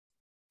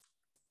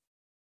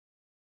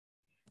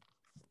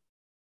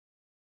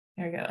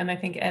There you go. And I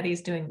think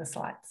Eddie's doing the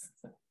slides.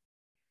 So.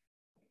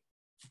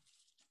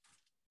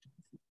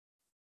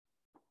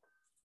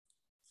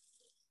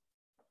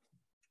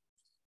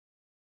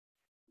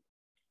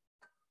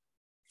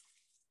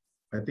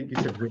 I think you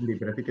said Wendy,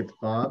 but I think it's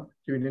Bob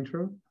doing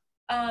intro.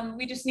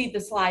 We just need the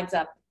slides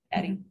up,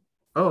 Eddie.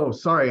 Oh,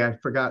 sorry, I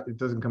forgot. It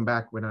doesn't come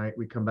back when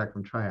we come back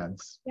from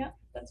triads. Yeah,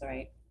 that's all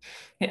right.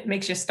 It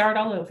makes you start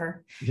all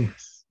over.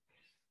 Yes.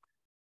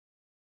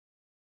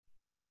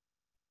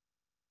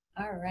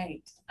 All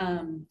right.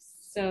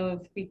 So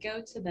if we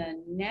go to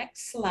the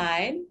next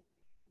slide.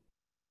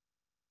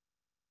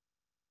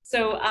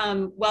 So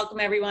welcome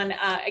everyone.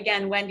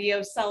 Again, Wendy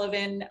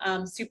O'Sullivan,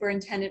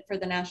 Superintendent for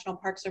the National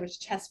Park Service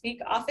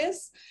Chesapeake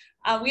office.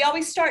 We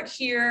always start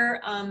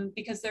here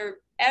because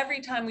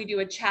every time we do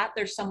a chat,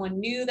 there's someone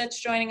new that's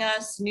joining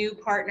us, new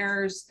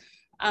partners.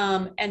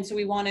 And so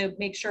we want to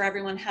make sure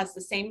everyone has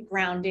the same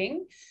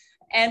grounding.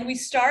 And we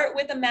start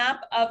with a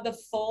map of the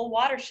full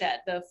watershed,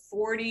 the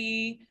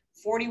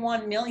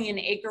 41 million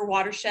acre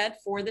watershed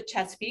for the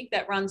Chesapeake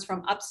that runs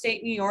from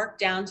upstate New York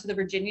down to the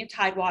Virginia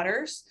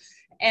Tidewaters.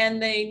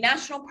 And the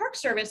National Park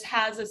Service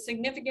has a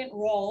significant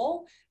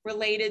role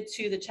related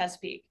to the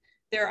Chesapeake.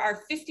 There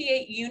are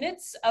 58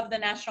 units of the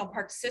National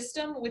Park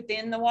System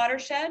within the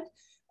watershed.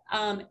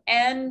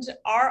 And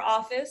our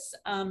office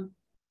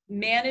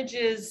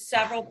manages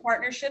several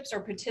partnerships or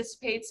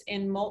participates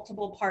in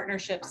multiple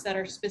partnerships that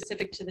are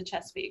specific to the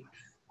Chesapeake.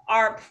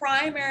 Our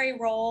primary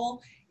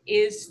role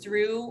is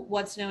through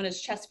what's known as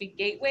Chesapeake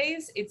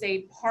Gateways. It's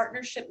a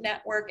partnership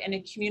network and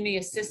a community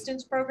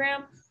assistance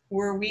program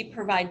where we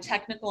provide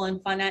technical and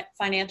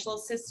financial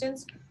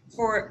assistance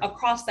for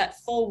across that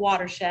full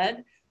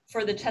watershed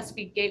for the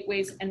Chesapeake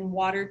Gateways and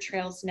Water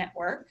Trails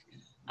Network.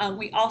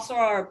 We also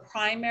are a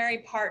primary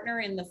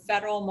partner in the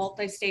federal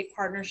multi-state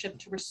partnership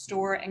to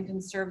restore and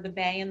conserve the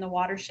bay and the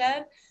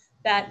watershed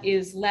that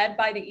is led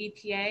by the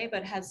EPA,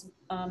 but has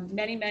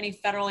many, many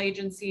federal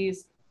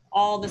agencies,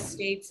 all the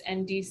states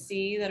and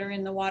DC that are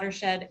in the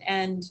watershed,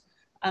 and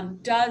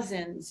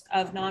dozens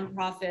of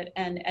nonprofit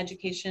and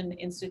education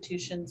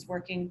institutions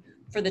working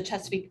for the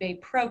Chesapeake Bay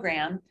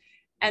program.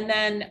 And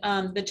then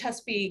the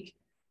Chesapeake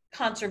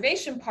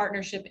Conservation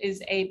Partnership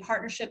is a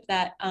partnership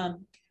that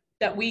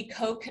that we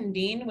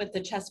co-convene with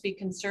the Chesapeake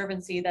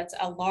Conservancy. That's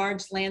a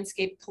large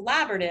landscape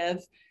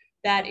collaborative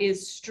that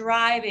is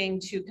striving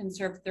to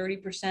conserve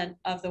 30%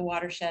 of the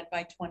watershed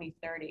by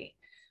 2030.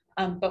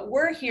 But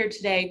we're here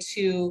today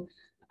to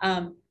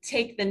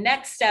take the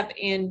next step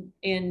in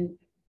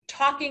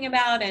talking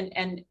about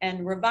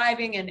and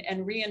reviving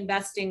and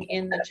reinvesting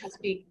in the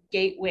Chesapeake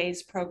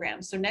Gateways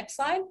program. So next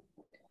slide.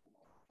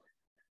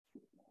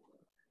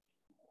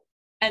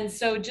 And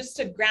so just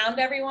to ground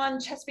everyone,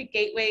 Chesapeake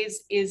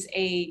Gateways is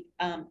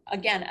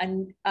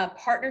again, a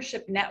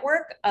partnership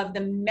network of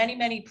the many,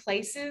 many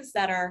places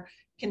that are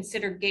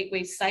considered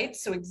gateway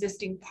sites. So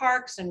existing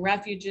parks and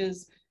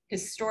refuges,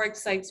 historic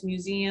sites,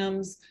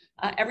 museums,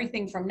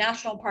 everything from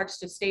national parks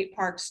to state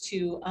parks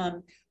to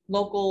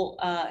local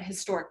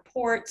historic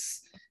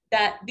ports,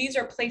 that these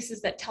are places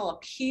that tell a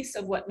piece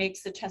of what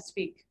makes the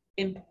Chesapeake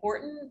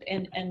important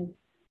and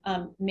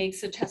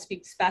makes the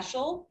Chesapeake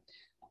special.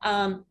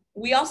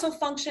 We also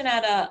function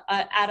at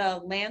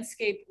a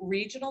landscape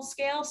regional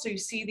scale. So you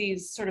see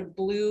these sort of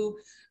blue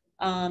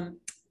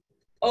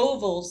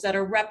ovals that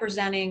are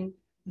representing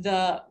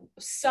the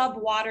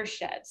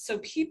sub-watershed. So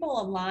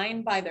people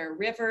align by their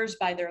rivers,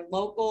 by their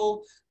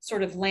local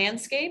sort of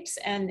landscapes,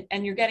 and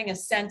you're getting a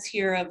sense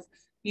here of,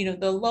 you know,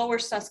 the lower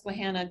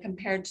Susquehanna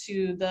compared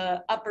to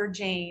the upper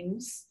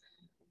James.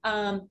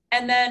 And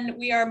then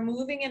we are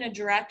moving in a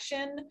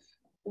direction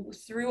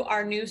through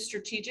our new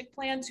strategic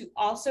plan to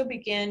also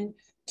begin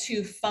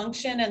to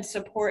function and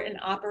support and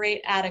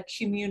operate at a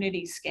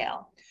community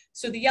scale.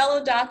 So the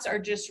yellow dots are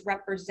just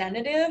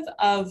representative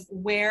of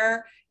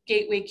where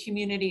gateway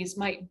communities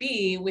might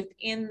be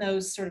within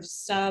those sort of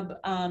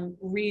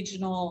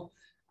sub-regional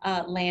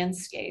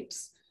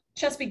landscapes.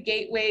 Chesapeake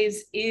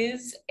Gateways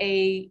is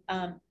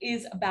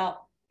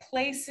about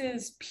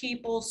places,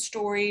 people,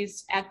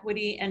 stories,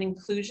 equity, and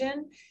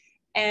inclusion.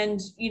 And,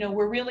 you know,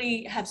 we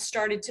really have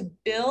started to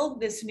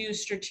build this new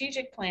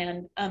strategic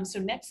plan. So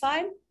next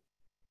slide.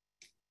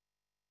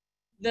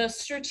 The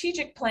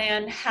strategic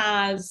plan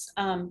has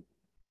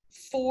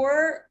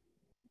 4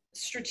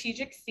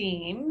 strategic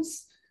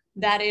themes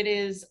that it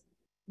has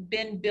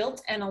been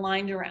built and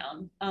aligned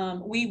around.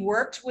 We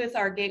worked with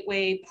our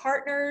gateway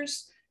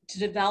partners to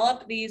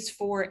develop these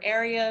 4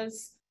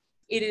 areas.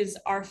 It is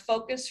our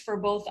focus for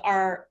both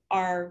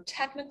our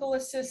technical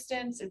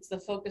assistance, it's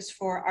the focus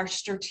for our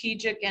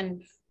strategic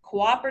and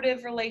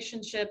cooperative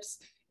relationships,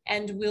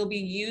 and we'll be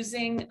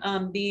using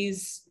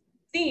these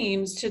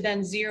themes to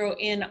then zero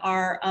in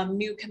our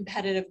new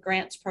competitive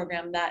grants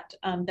program that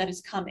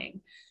is coming.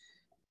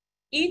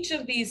 Each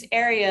of these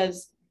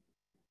areas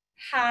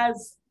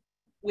has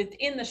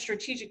within the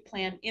strategic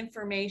plan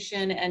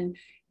information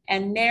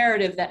and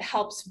narrative that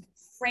helps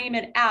frame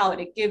it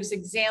out. It gives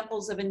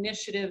examples of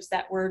initiatives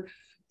that we're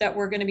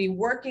going to be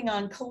working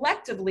on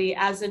collectively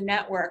as a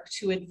network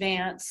to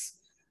advance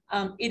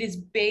It is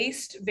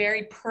based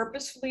very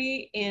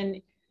purposefully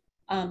in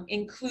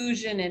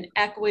inclusion and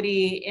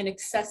equity, in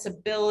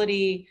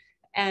accessibility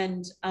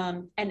and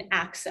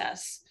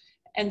access.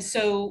 And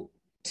so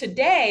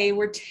today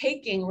we're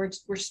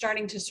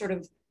starting to sort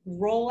of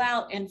roll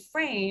out and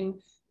frame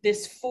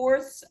this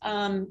fourth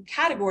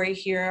category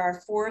here,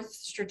 our fourth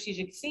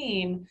strategic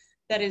theme,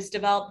 that is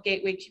develop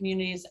gateway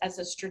communities as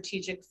a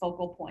strategic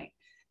focal point.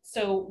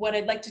 So what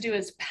I'd like to do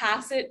is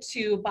pass it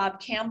to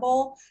Bob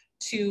Campbell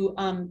to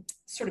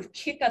sort of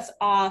kick us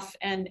off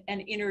and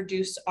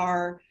introduce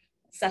our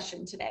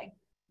session today.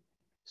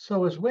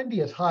 So as Wendy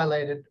has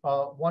highlighted,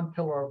 one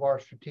pillar of our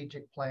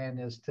strategic plan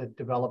is to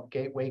develop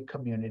gateway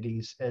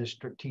communities as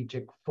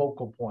strategic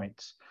focal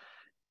points.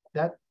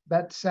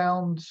 That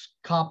sounds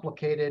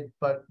complicated,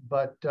 but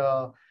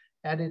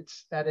at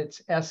its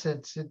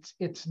essence,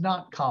 it's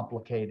not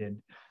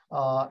complicated.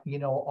 You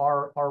know,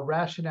 our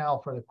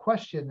rationale for the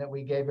question that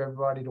we gave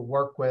everybody to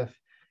work with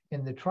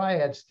in the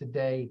triads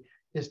today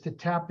is to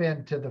tap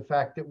into the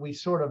fact that we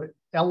sort of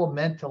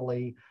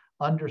elementally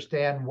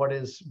understand what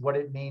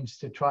it means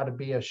to try to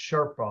be a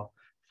Sherpa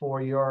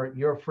for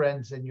your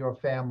friends and your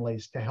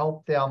families, to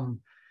help them,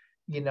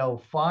 you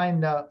know,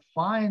 find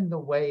the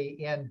way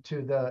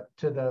into the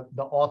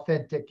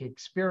authentic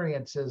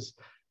experiences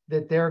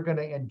that they're going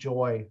to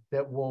enjoy,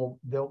 that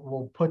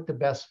will put the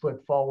best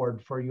foot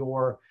forward for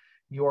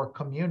your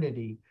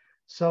community.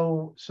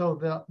 So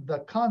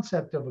the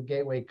concept of a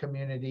gateway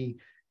community,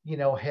 you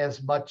know,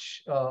 has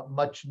much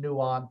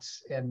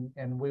nuance,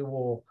 and we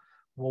will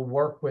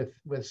work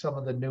with some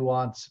of the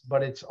nuance,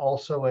 but it's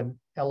also an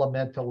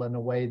elemental in a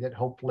way that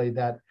hopefully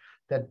that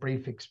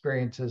brief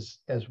experiences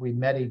as we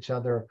met each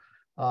other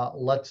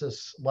lets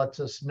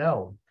us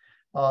know.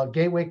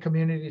 Gateway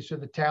communities are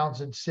the towns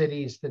and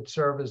cities that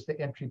serve as the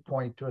entry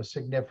point to a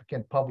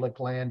significant public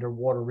land or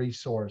water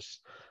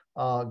resource.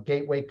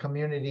 Gateway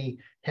community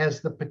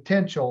has the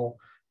potential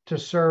to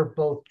serve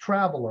both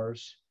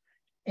travelers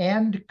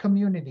and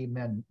community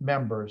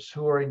members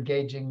who are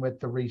engaging with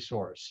the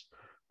resource.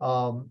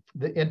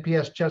 The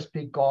NPS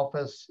Chesapeake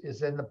office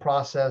is in the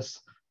process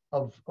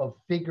of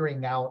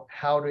figuring out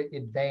how to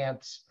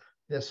advance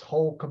this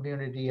whole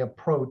community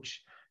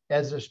approach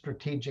as a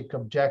strategic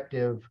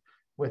objective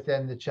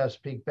within the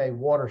Chesapeake Bay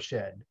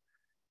watershed.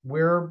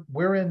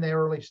 We're in the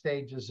early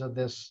stages of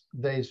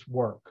this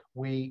work.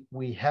 We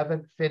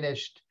haven't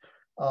finished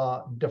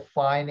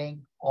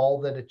defining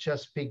all that a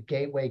Chesapeake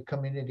Gateway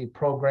Community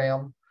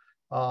Program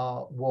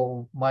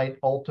might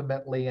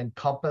ultimately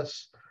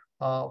encompass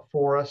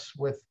for us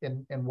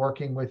in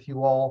working with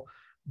you all.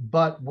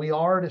 But we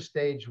are at a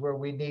stage where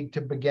we need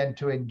to begin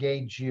to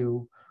engage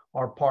you,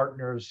 our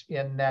partners,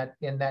 in that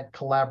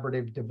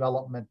collaborative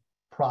development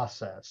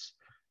process.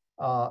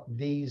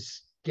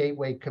 These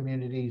gateway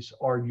communities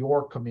are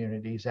your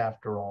communities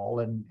after all,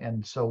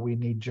 and so we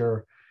need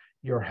your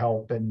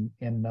help in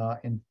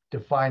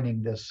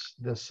defining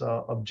this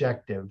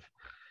objective.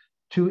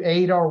 To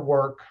aid our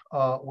work,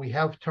 we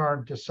have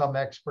turned to some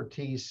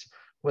expertise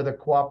with a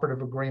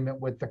cooperative agreement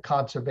with the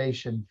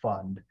Conservation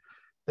Fund.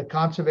 The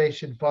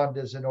Conservation Fund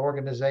is an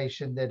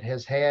organization that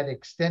has had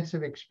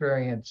extensive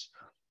experience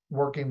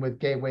working with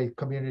gateway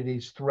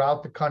communities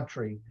throughout the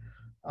country.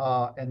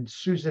 And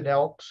Susan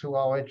Elks, who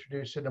I'll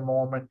introduce in a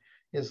moment,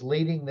 is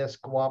leading this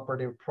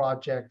cooperative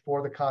project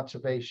for the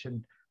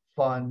Conservation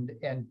Fund.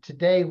 And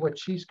today, what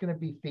she's going to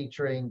be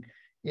featuring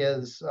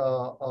is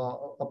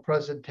a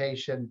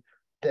presentation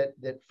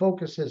that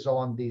focuses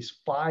on these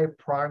 5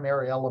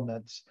 primary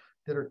elements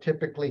that are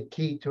typically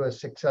key to a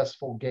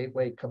successful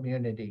gateway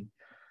community.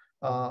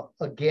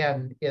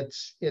 Again,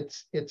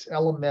 it's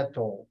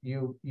elemental.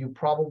 You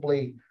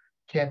probably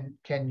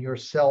can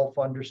yourself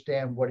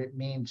understand what it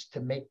means to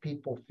make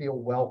people feel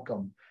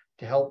welcome,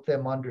 to help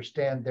them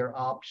understand their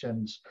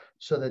options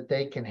so that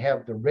they can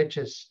have the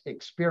richest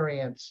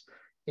experience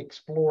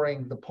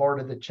exploring the part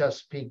of the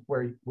Chesapeake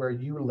where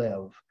you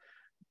live.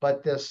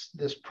 But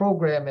this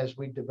program, as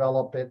we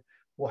develop it,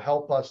 will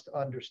help us to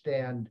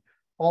understand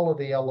all of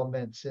the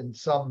elements in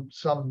some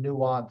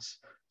nuance,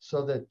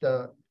 so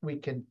that we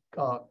can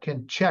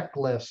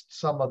checklist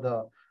some of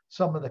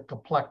the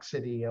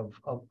complexity of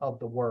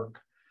the work.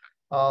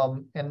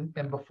 And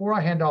before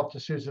I hand off to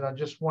Susan, I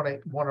just want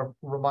to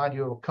remind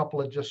you of a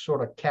couple of just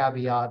sort of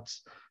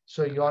caveats,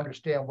 so you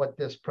understand what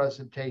this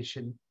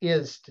presentation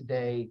is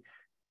today,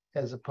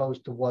 as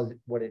opposed to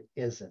what it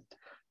isn't.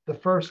 The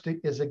first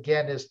is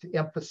to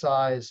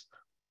emphasize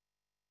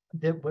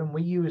that when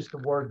we use the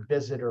word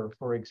visitor,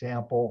 for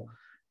example,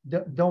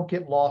 don't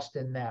get lost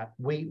in that.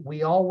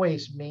 We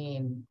always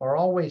are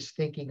always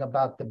thinking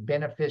about the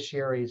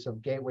beneficiaries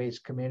of gateways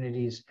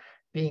communities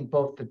being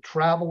both the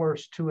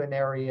travelers to an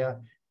area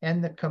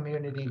and the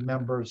community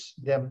members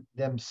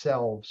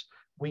themselves.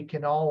 We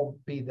can all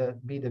be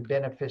the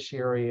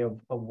beneficiary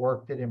of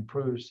work that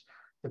improves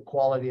the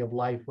quality of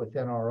life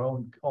within our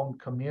own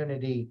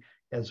community,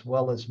 as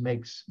well as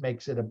makes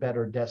it a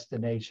better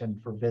destination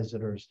for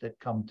visitors that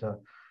come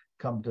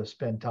to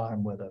spend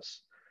time with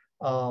us.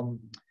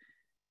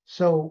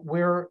 So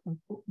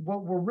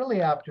what we're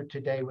really after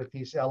today with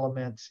these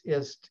elements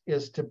is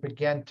to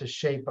begin to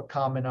shape a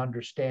common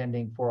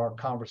understanding for our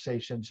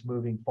conversations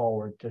moving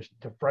forward,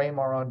 to frame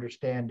our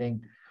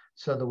understanding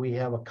so that we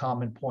have a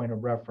common point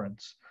of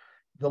reference.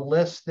 The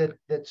list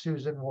that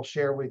Susan will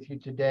share with you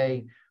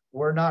today,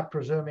 we're not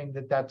presuming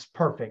that that's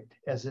perfect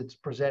as it's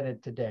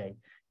presented today.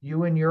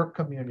 You and your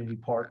community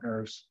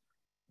partners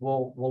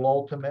will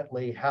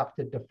ultimately have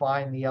to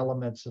define the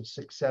elements of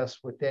success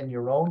within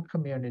your own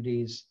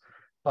communities,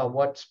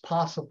 what's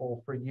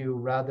possible for you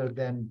rather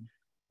than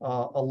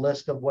a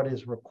list of what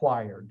is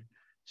required.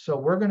 So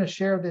we're going to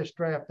share this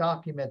draft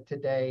document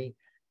today,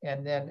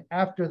 and then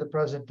after the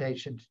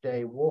presentation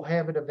today, we'll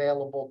have it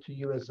available to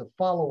you as a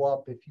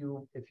follow-up if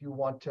you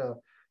want to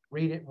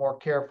read it more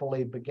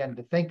carefully, begin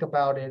to think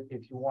about it.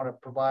 If you want to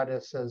provide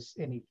us as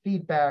any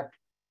feedback,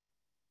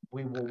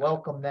 we will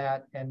welcome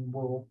that, and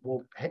we'll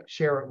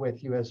share it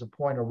with you as a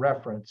point of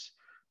reference.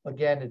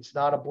 Again, it's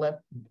not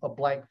a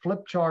blank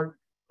flip chart,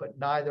 but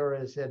neither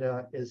is it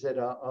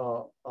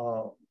a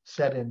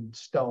set in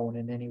stone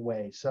in any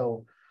way.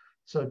 So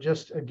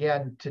just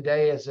again,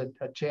 today is a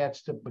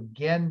chance to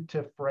begin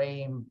to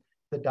frame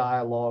the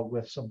dialogue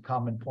with some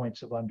common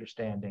points of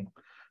understanding.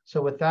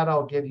 So with that,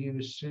 I'll give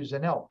you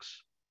Susan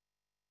Elks.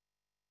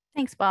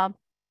 Thanks, Bob.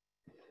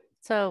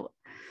 So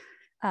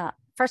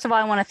first of all,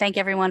 I want to thank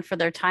everyone for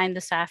their time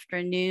this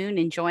afternoon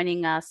and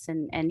joining us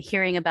and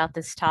hearing about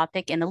this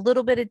topic in a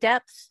little bit of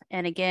depth.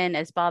 And again,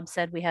 as Bob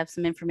said, we have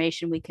some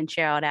information we can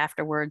share out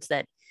afterwards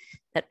that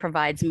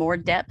provides more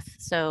depth.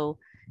 So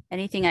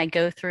anything I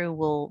go through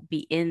will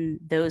be in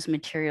those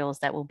materials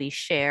that will be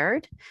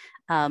shared.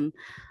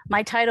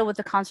 My title with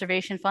the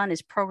Conservation Fund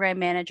is Program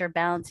Manager,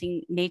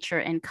 Balancing Nature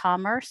and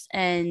Commerce.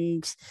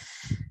 And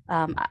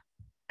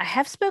I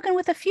have spoken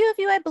with a few of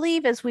you, I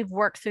believe, as we've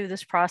worked through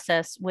this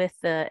process with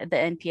the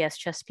NPS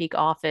Chesapeake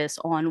office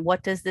on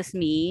what does this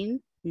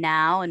mean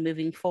now and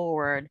moving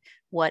forward,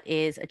 what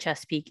is a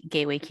Chesapeake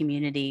gateway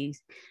community,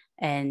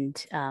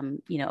 and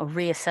a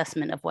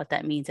reassessment of what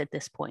that means at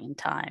this point in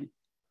time.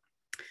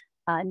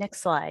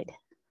 Next slide.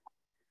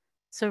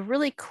 So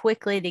really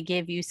quickly to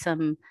give you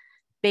some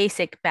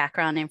basic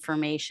background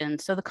information.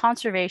 So the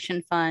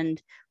Conservation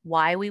Fund,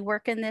 why we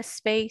work in this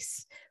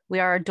space, we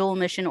are a dual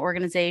mission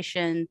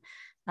organization,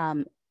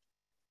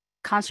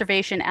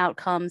 conservation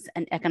outcomes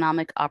and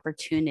economic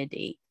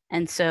opportunity.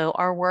 And so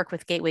our work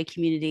with gateway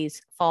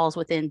communities falls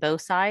within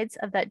both sides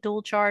of that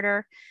dual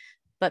charter,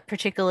 but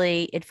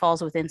particularly it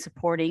falls within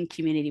supporting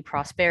community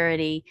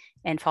prosperity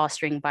and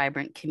fostering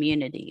vibrant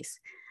communities.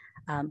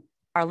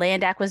 Our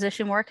land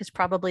acquisition work is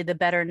probably the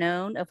better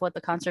known of what the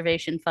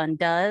Conservation Fund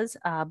does,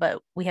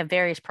 but we have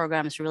various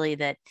programs really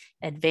that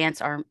advance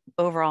our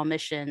overall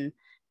mission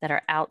that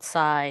are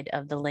outside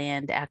of the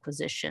land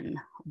acquisition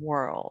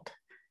world.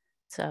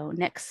 So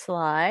next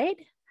slide.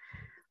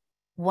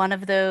 One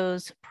of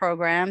those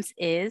programs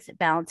is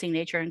Balancing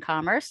Nature and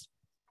Commerce.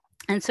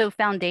 And so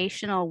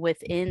foundational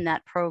within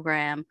that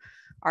program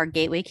are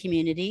gateway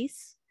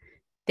communities,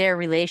 their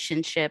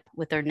relationship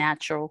with their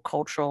natural,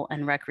 cultural,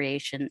 and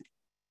recreation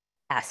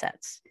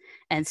assets.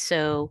 And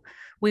so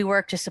we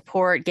work to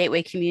support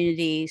gateway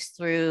communities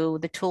through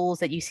the tools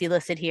that you see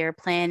listed here: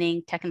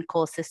 planning,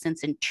 technical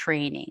assistance, and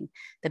training.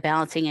 The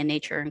Balancing in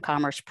Nature and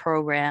Commerce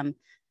program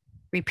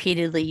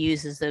repeatedly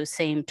uses those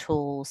same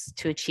tools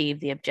to achieve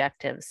the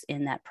objectives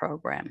in that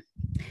program.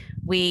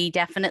 We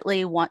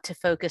definitely want to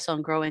focus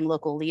on growing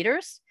local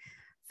leaders,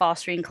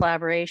 fostering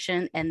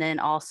collaboration, and then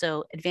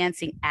also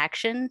advancing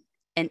action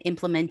and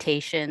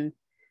implementation,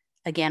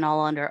 again,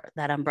 all under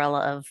that umbrella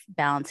of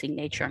balancing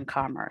nature and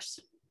commerce.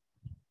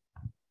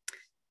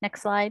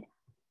 Next slide.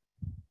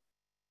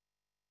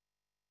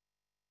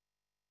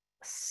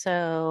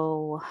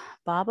 So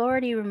Bob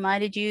already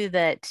reminded you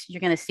that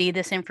you're going to see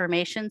this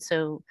information,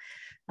 so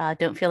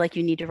don't feel like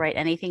you need to write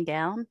anything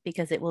down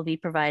because it will be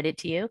provided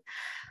to you.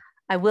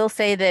 I will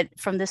say that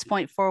from this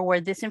point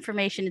forward, this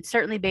information is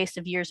certainly based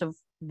on years of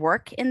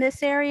work in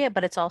this area,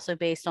 but it's also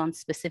based on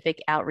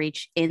specific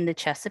outreach in the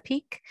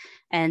Chesapeake.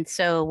 And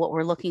so what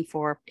we're looking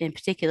for in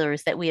particular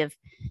is that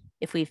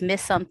if we've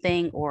missed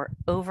something or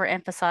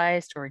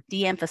overemphasized or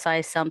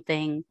de-emphasized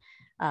something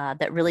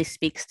that really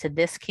speaks to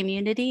this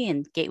community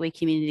and gateway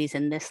communities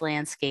in this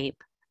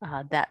landscape,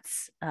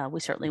 we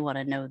certainly want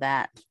to know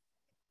that.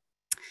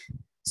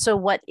 So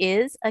what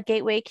is a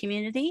gateway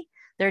community?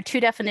 There are two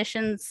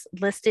definitions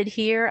listed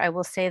here. I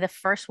will say the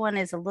first one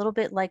is a little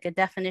bit like a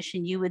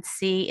definition you would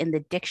see in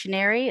the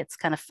dictionary. It's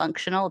kind of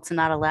functional, it's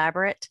not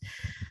elaborate.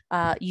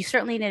 You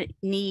certainly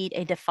need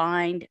a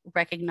defined,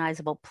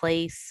 recognizable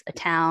place, a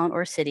town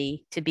or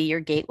city to be your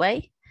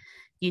gateway.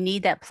 You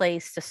need that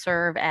place to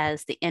serve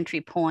as the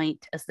entry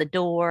point, as the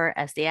door,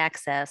 as the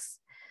access,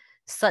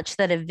 such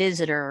that a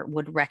visitor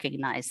would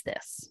recognize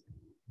this.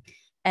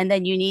 And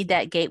then you need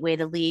that gateway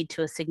to lead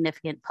to a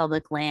significant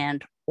public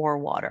land or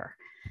water.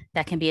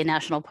 That can be a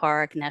national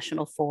park,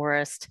 national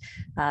forest,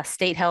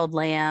 state-held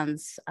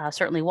lands,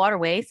 certainly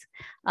waterways,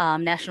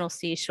 national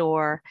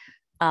seashore,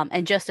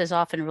 and just as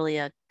often really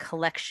a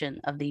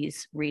collection of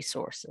these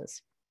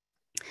resources.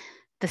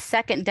 The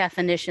second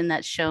definition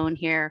that's shown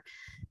here,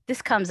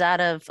 this comes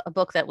out of a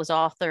book that was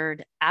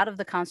authored out of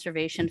the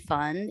Conservation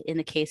Fund in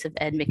the case of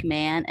Ed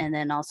McMahon, and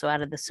then also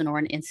out of the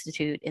Sonoran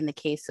Institute in the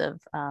case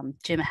of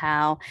Jim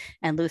Howe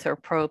and Luther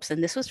Probst.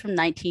 And this was from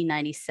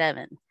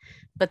 1997.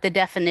 But the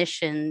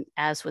definition,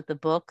 as with the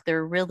book,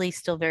 they're really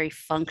still very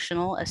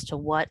functional as to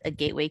what a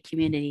gateway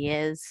community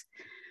is.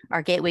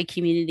 Our gateway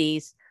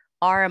communities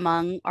are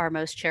among our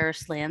most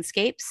cherished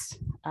landscapes.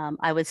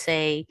 I would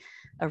say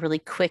a really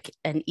quick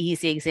and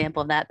easy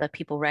example of that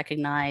people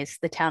recognize,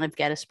 the town of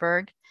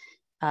Gettysburg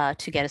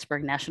to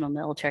Gettysburg National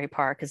Military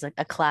Park is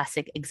a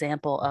classic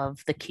example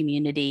of the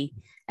community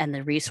and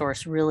the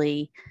resource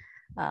really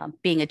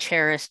being a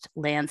cherished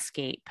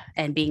landscape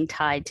and being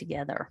tied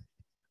together.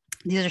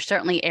 These are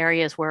certainly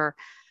areas where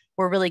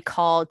we're really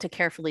called to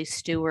carefully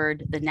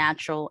steward the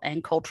natural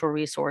and cultural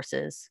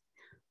resources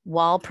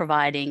while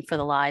providing for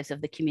the lives of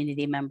the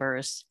community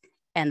members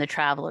and the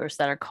travelers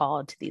that are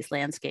called to these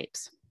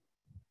landscapes.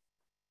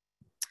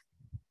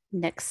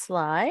 Next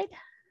slide.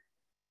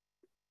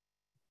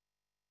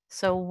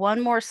 So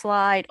one more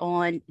slide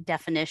on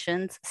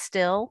definitions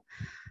still,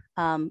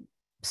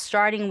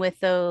 starting with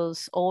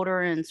those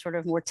older and sort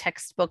of more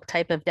textbook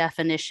type of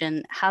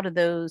definition. How do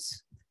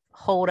those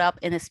hold up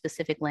in a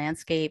specific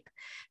landscape?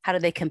 How do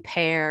they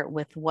compare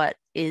with what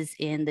is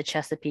in the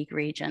Chesapeake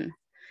region?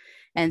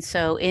 And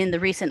so in the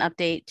recent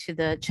update to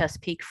the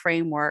Chesapeake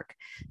framework,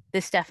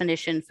 this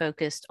definition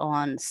focused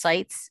on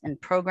sites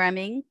and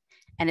programming.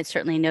 And it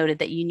certainly noted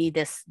that you need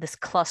this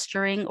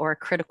clustering or a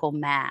critical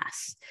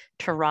mass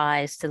to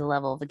rise to the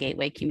level of a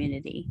gateway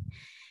community.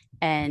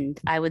 And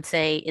I would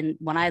say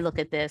when I look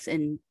at this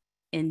in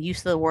use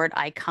of the word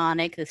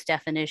iconic, this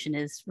definition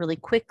is really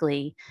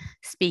quickly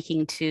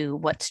speaking to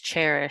what's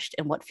cherished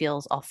and what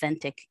feels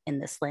authentic in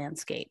this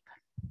landscape.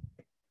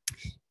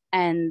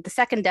 And the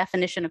second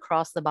definition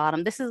across the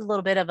bottom, this is a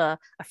little bit of a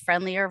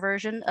friendlier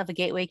version of a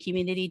gateway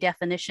community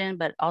definition,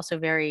 but also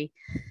very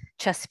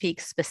Chesapeake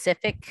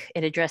specific.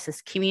 It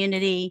addresses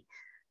community,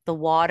 the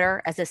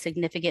water as a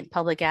significant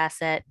public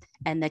asset,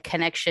 and the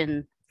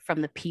connection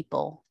from the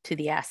people to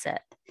the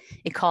asset.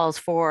 It calls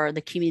for the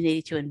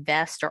community to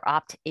invest or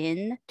opt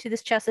in to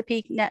this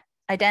Chesapeake net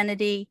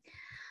identity.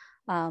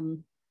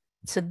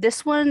 So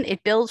this one,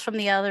 it builds from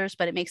the others,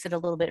 but it makes it a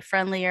little bit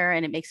friendlier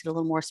and it makes it a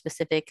little more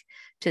specific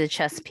to the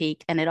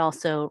Chesapeake. And it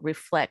also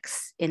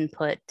reflects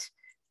input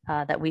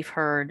that we've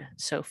heard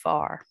so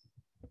far.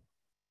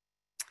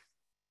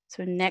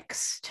 So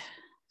next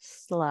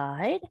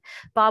slide.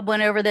 Bob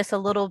went over this a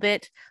little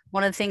bit.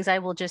 One of the things I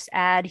will just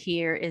add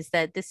here is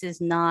that this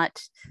is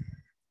not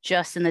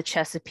just in the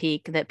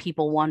Chesapeake that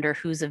people wonder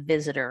who's a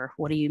visitor.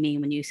 What do you mean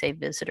when you say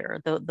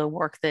visitor? The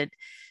work that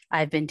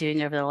I've been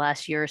doing over the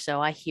last year or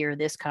so, I hear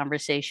this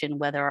conversation,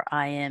 whether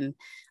I am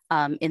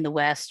in the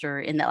West or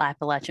in the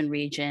Appalachian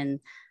region.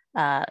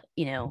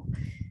 You know,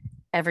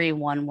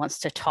 everyone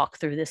wants to talk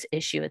through this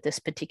issue at this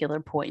particular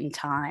point in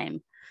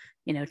time.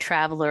 You know,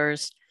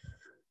 travelers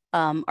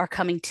are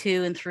coming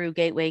to and through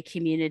gateway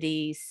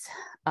communities.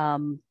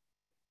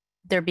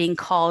 They're being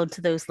called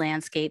to those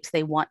landscapes.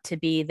 They want to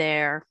be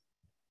there.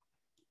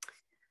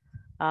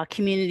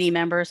 Community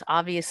members,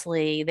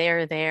 obviously,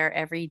 they're there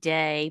every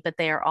day, but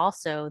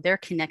they're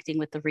connecting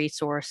with the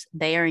resource.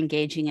 They are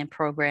engaging in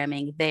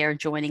programming. They are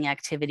joining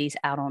activities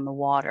out on the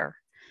water.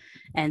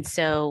 And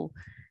so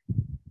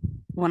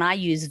when I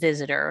use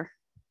visitor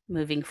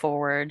moving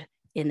forward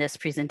in this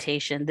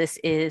presentation, this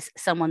is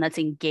someone that's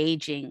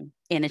engaging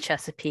in a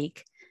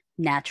Chesapeake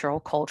natural,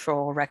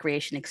 cultural,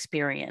 recreation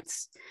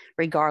experience,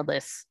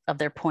 regardless of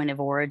their point of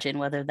origin,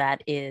 whether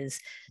that is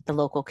the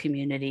local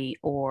community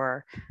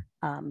or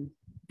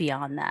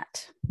beyond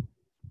that.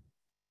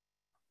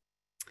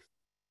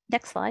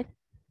 Next slide.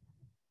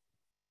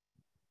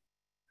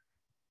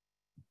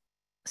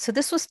 So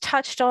this was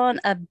touched on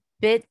a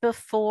bit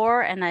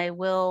before, and I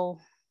will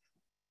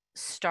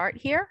start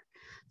here.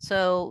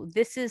 So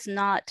this is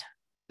not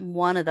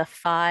one of the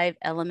 5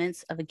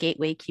 elements of a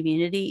gateway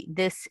community.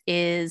 This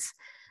is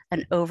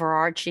an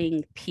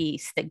overarching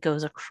piece that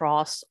goes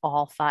across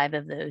all 5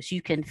 of those.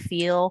 You can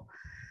feel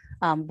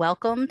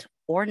welcomed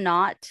or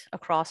not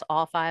across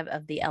all 5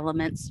 of the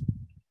elements.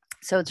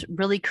 So it's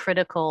really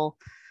critical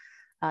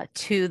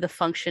to the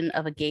function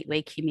of a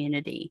gateway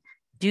community.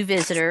 Do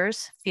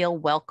visitors feel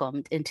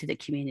welcomed into the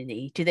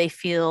community? Do they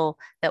feel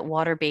that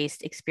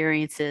water-based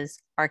experiences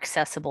are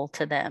accessible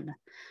to them?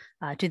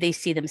 Do they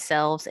see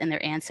themselves and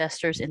their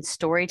ancestors in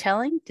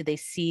storytelling? Do they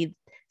see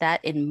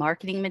that in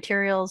marketing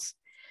materials?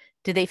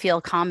 Do they feel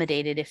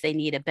accommodated if they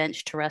need a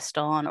bench to rest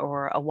on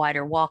or a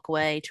wider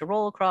walkway to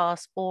roll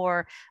across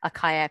or a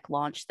kayak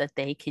launch that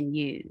they can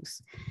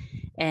use?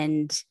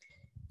 And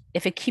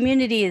if a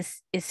community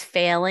is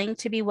failing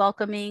to be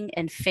welcoming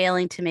and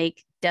failing to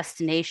make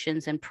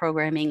destinations and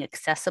programming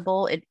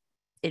accessible, it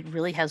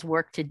really has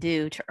work to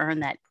do to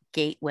earn that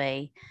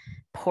gateway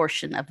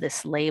portion of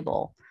this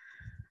label.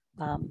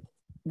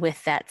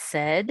 With that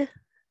said,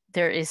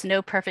 there is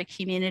no perfect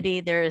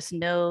community. There is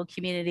no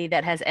community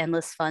that has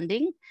endless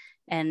funding.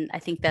 And I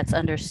think that's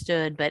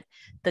understood, but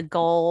the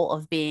goal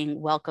of being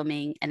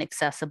welcoming and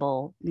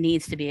accessible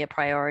needs to be a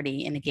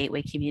priority in a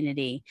gateway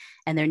community.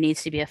 And there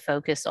needs to be a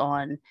focus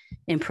on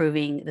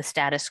improving the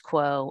status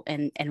quo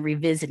and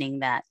revisiting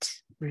that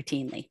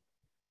routinely.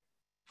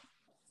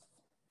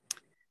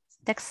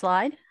 Next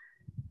slide.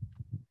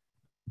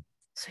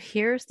 So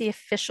here's the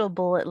official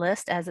bullet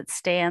list as it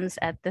stands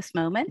at this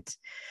moment.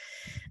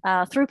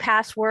 Through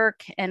past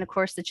work and of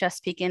course the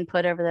Chesapeake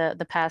input over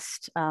the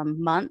past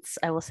months,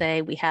 I will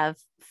say we have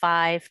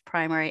 5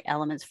 primary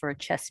elements for a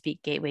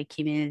Chesapeake gateway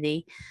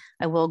community.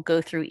 I will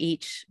go through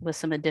each with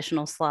some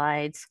additional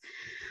slides.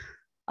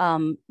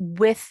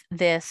 With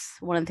this,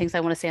 one of the things I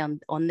want to say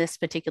on this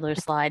particular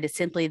slide is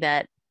simply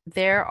that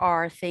there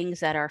are things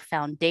that are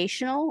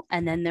foundational,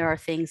 and then there are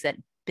things that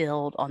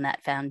build on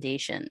that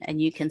foundation. And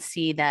you can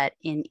see that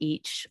in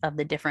each of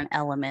the different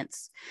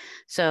elements.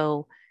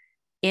 So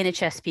in a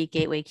Chesapeake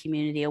gateway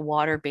community, a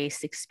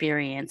water-based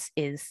experience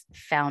is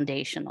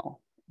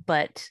foundational,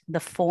 but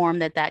the form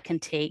that can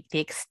take, the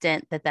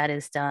extent that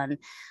is done,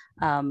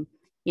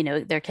 you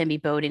know, there can be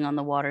boating on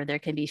the water, there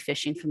can be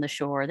fishing from the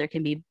shore, there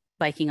can be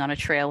biking on a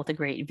trail with a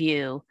great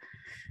view,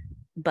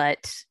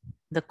 but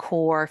the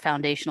core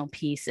foundational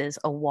piece is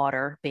a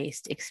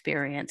water-based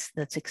experience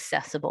that's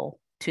accessible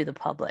to the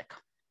public.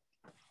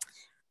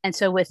 And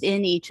so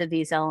within each of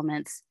these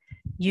elements,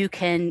 you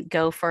can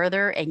go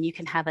further and you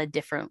can have a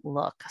different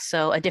look.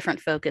 So a different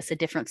focus, a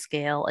different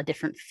scale, a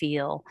different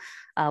feel.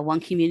 One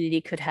community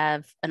could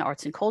have an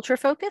arts and culture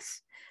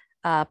focus,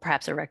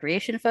 perhaps a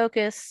recreation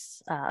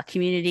focus. A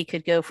community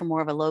could go for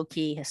more of a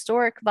low-key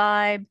historic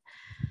vibe.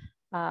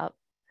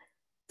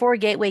 For a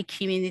gateway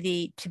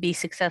community to be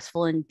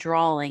successful in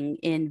drawing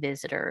in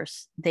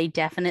visitors, they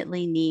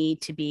definitely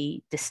need to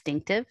be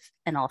distinctive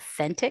and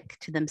authentic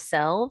to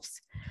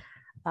themselves.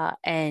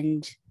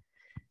 And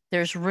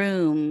there's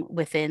room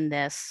within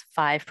this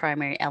 5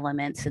 primary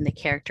elements and the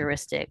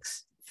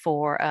characteristics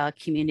for a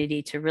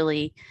community to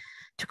really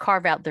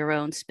carve out their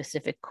own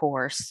specific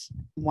course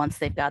once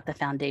they've got the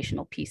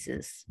foundational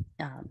pieces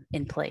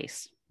in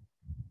place.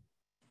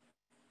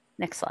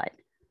 Next slide.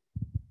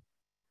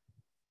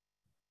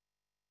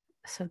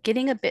 So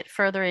getting a bit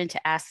further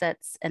into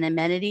assets and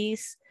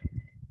amenities,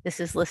 this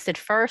is listed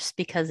first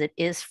because it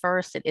is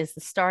first, it is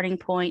the starting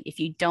point. If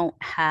you don't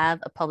have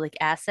a public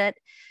asset,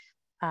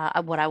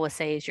 what I would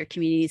say is your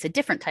community is a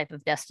different type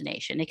of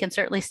destination. It can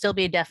certainly still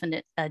be a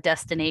definite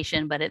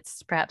destination, but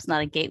it's perhaps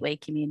not a gateway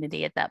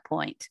community at that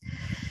point.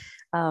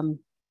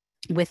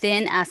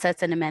 Within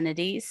assets and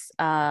amenities,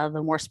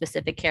 the more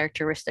specific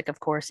characteristic, of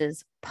course,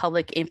 is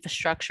public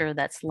infrastructure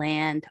that's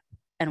land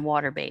and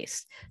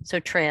water-based. So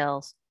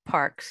trails,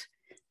 parks,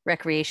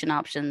 recreation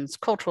options,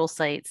 cultural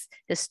sites,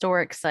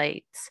 historic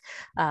sites,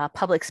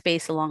 public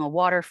space along a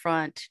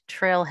waterfront,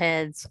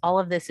 trailheads, all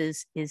of this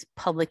is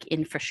public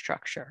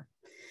infrastructure.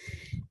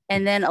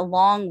 And then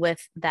along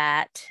with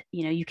that,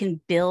 you know, you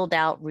can build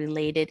out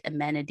related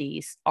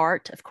amenities.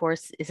 Art, of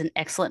course, is an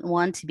excellent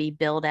one to be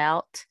built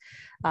out.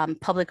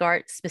 Public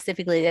art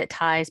specifically that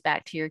ties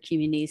back to your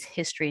community's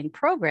history and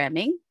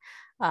programming,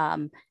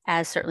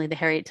 as certainly the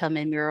Harriet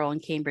Tubman mural in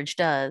Cambridge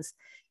does.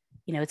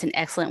 You know, it's an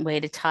excellent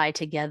way to tie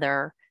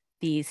together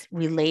these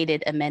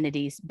related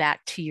amenities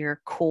back to your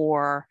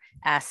core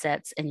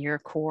assets and your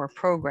core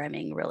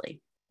programming,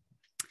 really.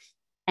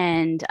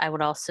 And I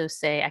would also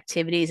say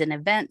activities and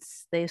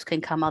events, those can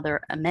come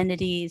other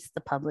amenities,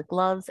 the public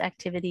loves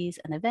activities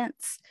and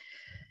events.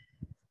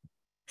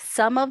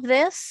 Some of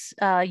this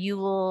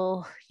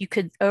you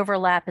could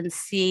overlap and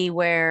see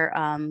where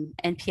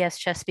NPS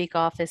Chesapeake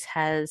office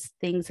has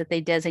things that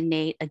they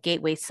designate a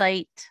gateway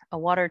site, a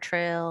water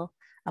trail,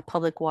 a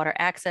public water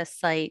access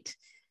site.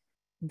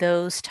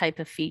 Those type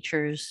of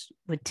features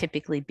would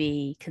typically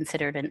be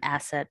considered an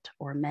asset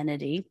or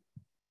amenity.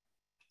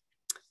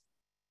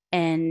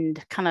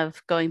 And kind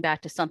of going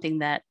back to something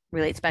that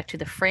relates back to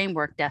the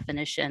framework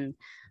definition,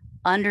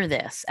 under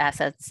this,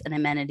 assets and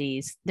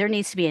amenities, there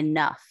needs to be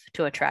enough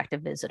to attract a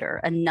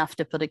visitor, enough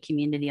to put a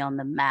community on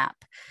the map.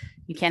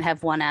 You can't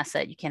have one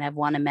asset, you can't have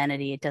one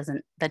amenity.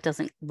 That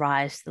doesn't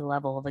rise to the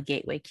level of a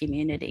gateway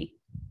community.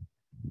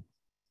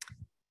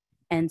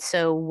 And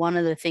so one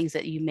of the things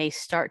that you may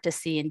start to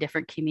see in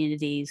different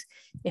communities,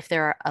 if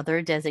there are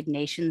other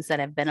designations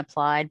that have been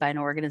applied by an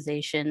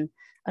organization,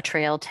 a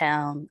trail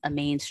town, a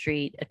main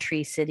street, a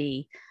tree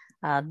city,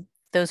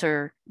 those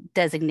are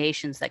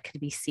designations that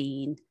could be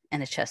seen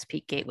in a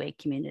Chesapeake gateway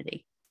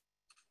community.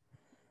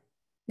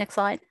 Next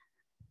slide.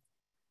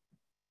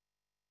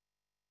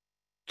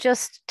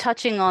 Just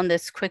touching on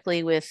this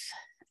quickly with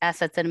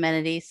assets and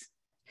amenities.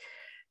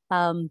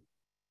 Some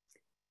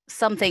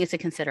things to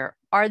consider.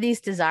 Are these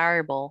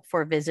desirable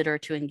for a visitor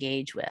to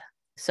engage with?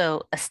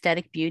 So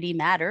aesthetic beauty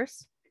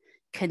matters.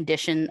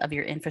 Condition of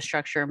your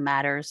infrastructure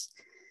matters.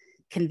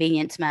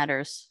 Convenience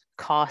matters.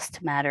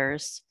 Cost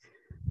matters.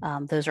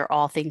 Those are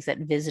all things that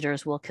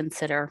visitors will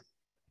consider.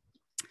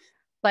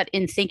 But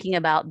in thinking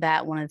about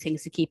that, one of the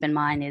things to keep in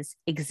mind is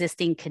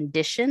existing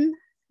condition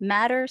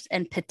matters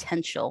and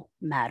potential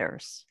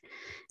matters.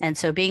 And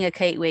so being a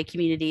gateway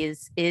community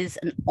is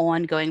an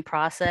ongoing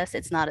process.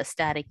 It's not a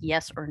static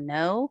yes or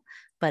no,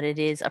 but it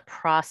is a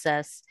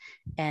process,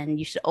 and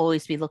you should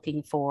always be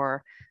looking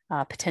for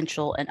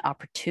potential and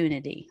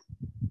opportunity.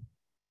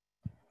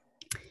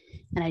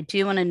 And I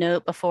do want to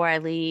note before I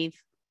leave,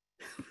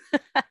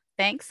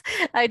 thanks.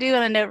 I do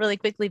want to note really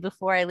quickly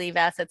before I leave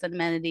assets and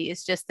amenity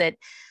is just that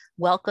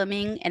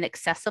welcoming and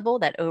accessible,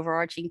 that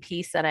overarching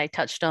piece that I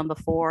touched on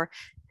before,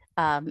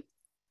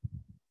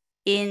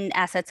 in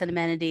assets and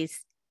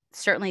amenities,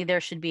 certainly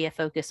there should be a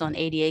focus on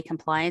ADA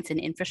compliance and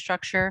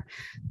infrastructure,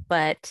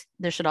 but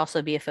there should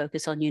also be a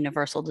focus on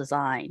universal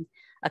design,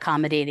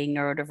 accommodating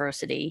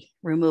neurodiversity,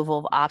 removal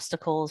of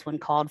obstacles when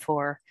called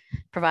for,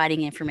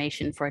 providing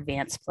information for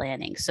advanced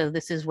planning. So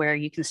this is where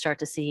you can start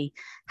to see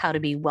how to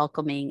be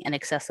welcoming and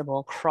accessible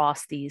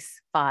across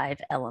these 5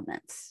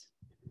 elements.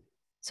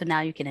 So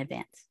now you can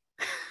advance.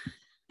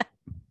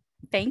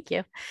 Thank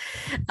you.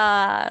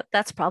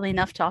 That's probably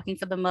enough talking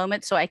for the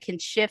moment. So I can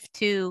shift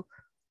to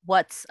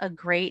what's a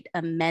great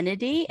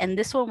amenity. And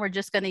this one, we're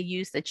just going to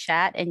use the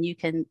chat and you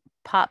can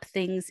pop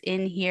things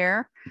in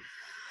here.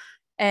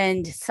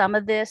 And some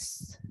of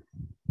this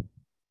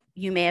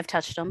you may have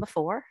touched on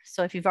before.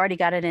 So if you've already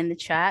got it in the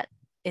chat,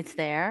 it's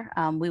there.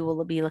 We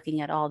will be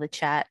looking at all the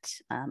chat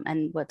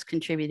and what's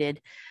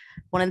contributed.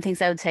 One of the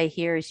things I would say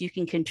here is you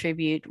can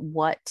contribute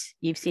what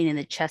you've seen in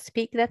the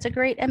Chesapeake that's a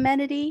great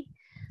amenity.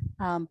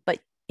 But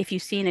if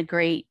you've seen a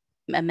great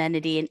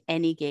amenity in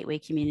any gateway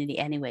community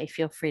anyway,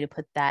 feel free to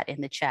put that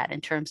in the chat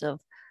in terms of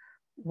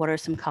what are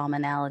some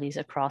commonalities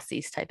across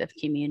these type of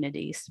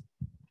communities.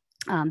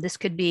 This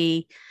could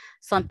be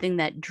something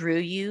that drew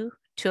you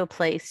to a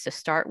place to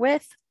start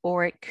with,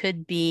 or it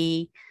could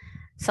be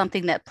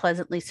something that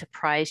pleasantly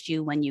surprised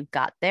you when you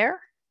got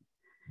there.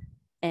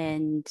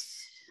 And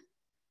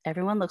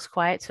everyone looks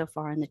quiet so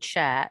far in the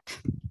chat.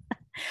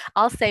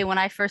 I'll say when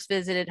I first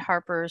visited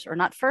Harper's, or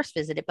not first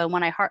visited, but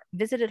when I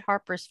visited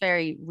Harper's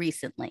Ferry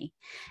recently,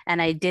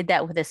 and I did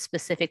that with a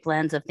specific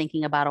lens of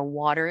thinking about a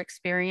water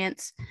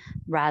experience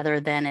rather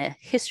than a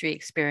history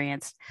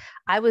experience,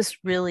 I was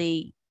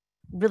really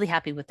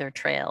happy with their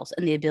trails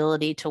and the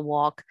ability to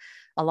walk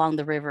along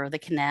the river, the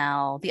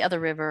canal, the other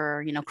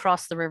river, you know,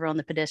 cross the river on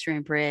the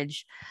pedestrian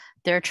bridge.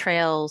 Their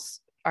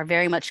trails are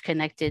very much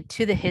connected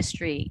to the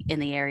history in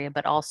the area,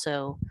 but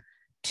also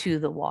to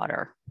the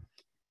water.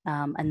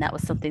 And that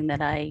was something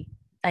that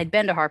I'd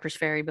been to Harper's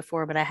Ferry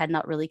before, but I had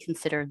not really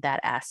considered that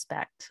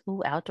aspect.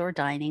 Ooh, outdoor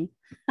dining.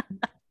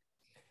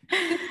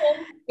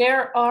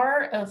 There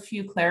are a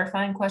few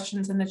clarifying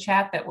questions in the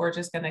chat that we're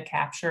just going to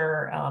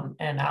capture,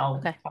 and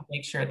I'll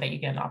make sure that you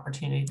get an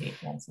opportunity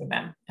to answer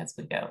them as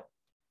we go.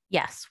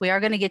 Yes, we are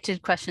going to get to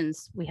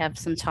questions. We have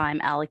some time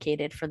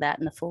allocated for that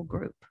in the full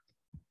group.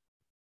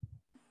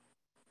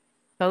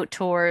 Boat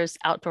tours,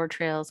 outdoor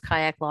trails,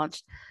 kayak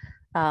launch.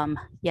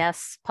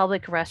 Yes,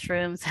 public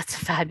restrooms.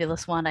 That's a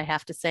fabulous one. I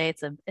have to say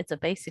it's a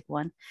basic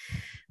one.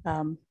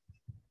 All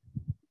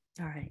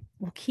right,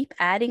 we'll keep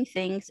adding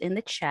things in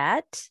the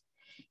chat.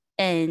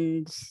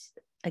 And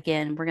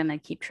again, we're going to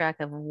keep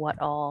track of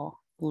what all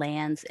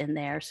lands in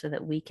there so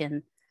that we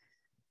can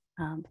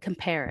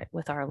compare it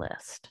with our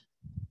list.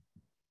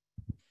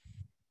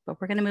 But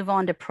we're going to move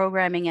on to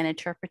programming and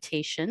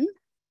interpretation.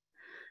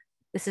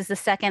 This is the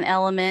second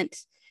element.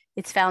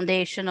 It's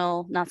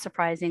foundational, not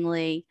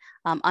surprisingly.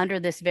 Under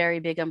this very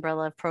big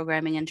umbrella of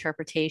programming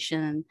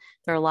interpretation,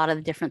 there are a lot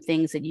of different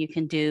things that you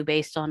can do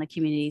based on a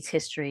community's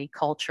history,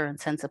 culture, and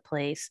sense of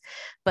place.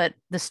 But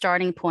the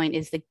starting point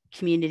is the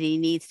community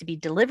needs to be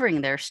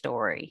delivering their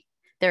story,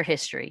 their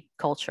history,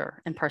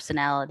 culture, and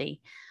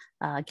personality.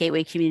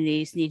 Gateway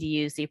communities need to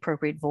use the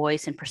appropriate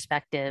voice and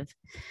perspective.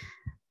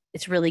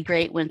 It's really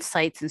great when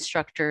sites and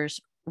structures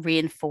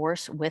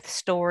reinforce with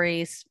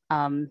stories.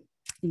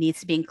 It needs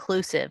to be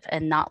inclusive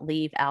and not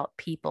leave out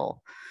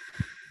people.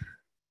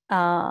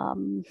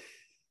 And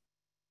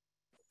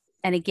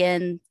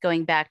again,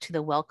 going back to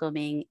the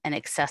welcoming and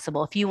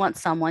accessible, if you want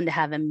someone to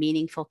have a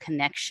meaningful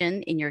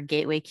connection in your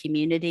gateway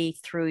community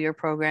through your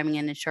programming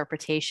and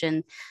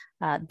interpretation,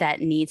 that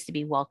needs to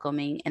be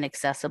welcoming and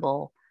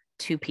accessible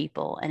to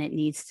people. And it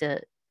needs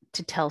to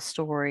tell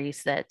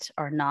stories that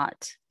are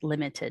not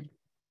limited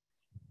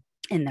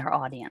in their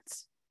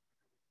audience.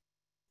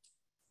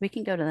 We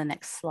can go to the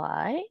next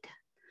slide.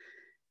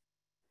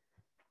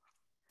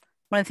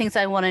 One of the things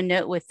I want to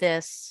note with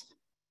this,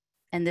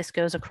 and this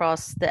goes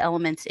across the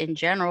elements in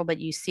general, but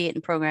you see it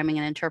in programming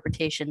and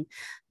interpretation,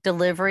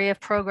 delivery of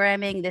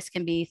programming. This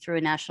can be through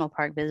a national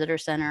park visitor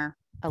center,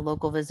 a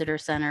local visitor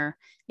center.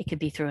 It could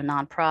be through a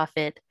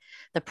nonprofit.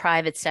 The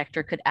private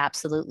sector could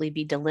absolutely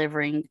be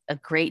delivering a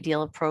great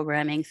deal of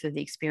programming through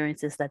the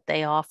experiences that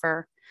they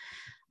offer.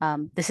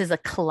 This is a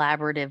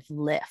collaborative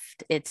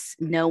lift. It's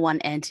no one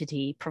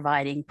entity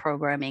providing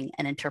programming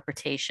and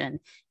interpretation.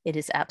 It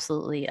is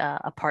absolutely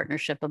a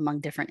partnership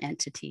among different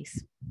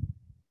entities.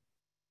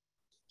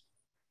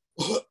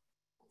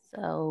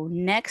 So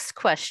next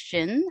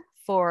question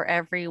for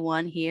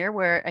everyone here,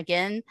 where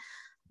again,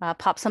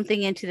 pop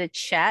something into the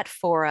chat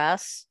for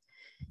us.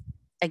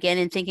 again,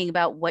 in thinking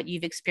about what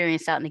you've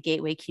experienced out in the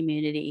Gateway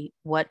community,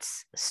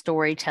 what's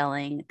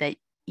storytelling that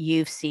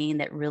you've seen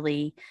that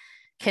really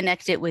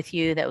connected with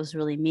you, that was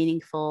really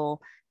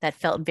meaningful, that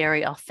felt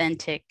very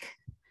authentic?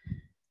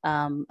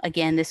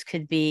 Again, this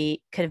could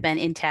have been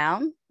in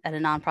town at a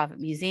nonprofit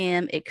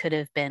museum. It could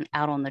have been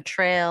out on the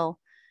trail.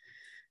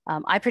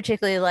 I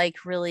particularly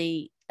like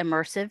really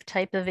immersive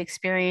type of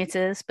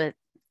experiences, but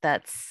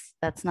that's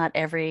not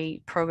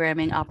every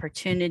programming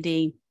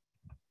opportunity.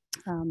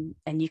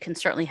 And you can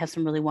certainly have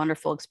some really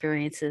wonderful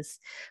experiences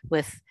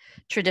with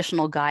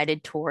traditional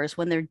guided tours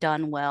when they're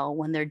done well,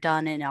 when they're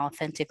done in an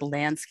authentic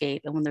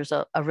landscape, and when there's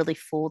a really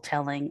full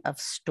telling of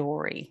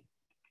story.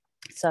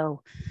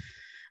 So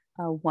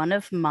one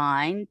of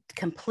mine,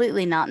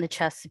 completely not in the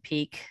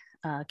Chesapeake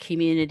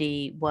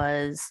community,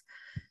 was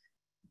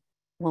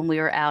when we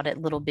were out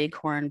at Little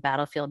Bighorn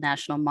Battlefield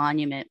National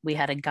Monument. We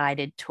had a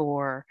guided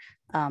tour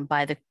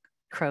by the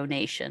Crow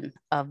Nation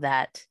of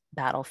that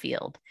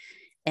battlefield,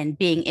 and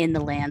being in the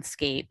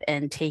landscape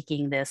and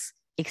taking this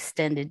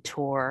extended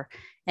tour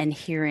and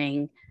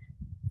hearing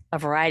a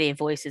variety of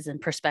voices and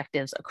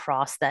perspectives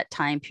across that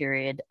time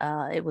period.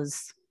 It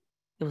was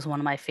one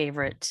of my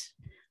favorite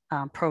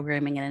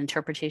programming and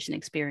interpretation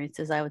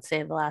experiences, I would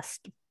say, of the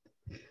last,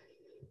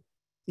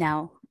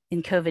 now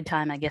in COVID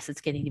time, I guess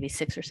it's getting to be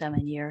 6 or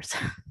 7 years.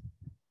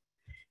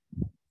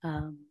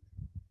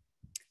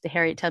 The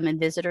Harriet Tubman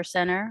Visitor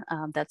Center,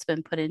 that's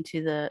been put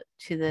into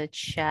the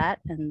chat,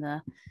 and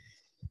the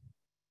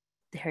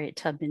Harriet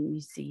Tubman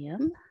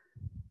Museum.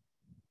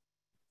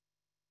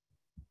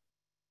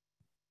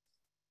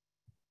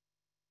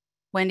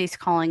 Wendy's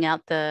calling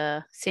out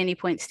the Sandy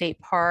Point State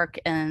Park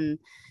and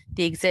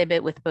the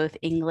exhibit with both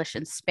English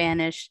and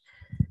Spanish.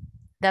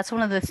 That's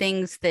one of the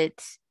things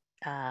that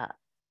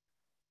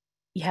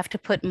you have to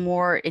put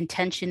more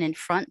intention in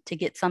front to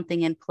get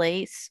something in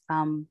place,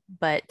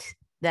 but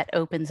that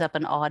opens up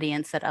an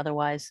audience that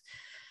otherwise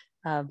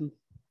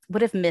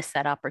would have missed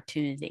that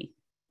opportunity.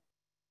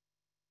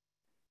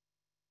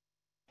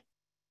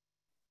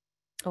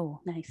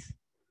 Oh, nice.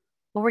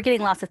 Well, we're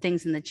getting lots of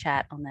things in the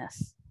chat on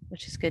this,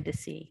 which is good to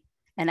see.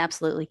 And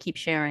absolutely keep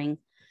sharing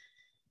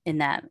in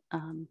that.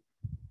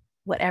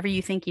 Whatever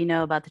you think you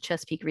know about the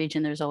Chesapeake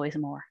region, there's always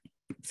more.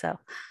 So, all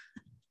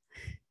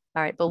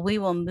right, but we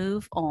will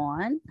move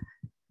on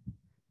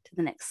to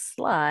the next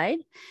slide.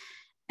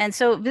 And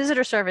so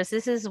visitor service,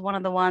 this is one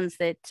of the ones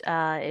that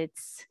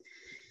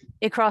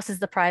it crosses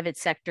the private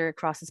sector, it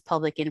crosses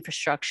public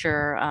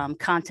infrastructure,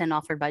 content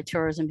offered by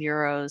tourism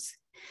bureaus.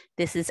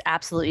 This is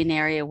absolutely an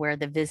area where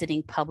the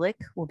visiting public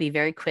will be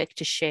very quick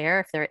to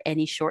share if there are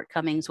any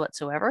shortcomings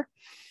whatsoever.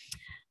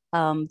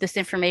 This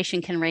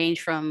information can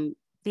range from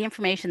the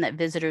information that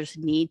visitors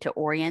need to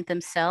orient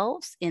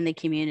themselves in the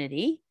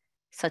community,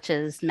 such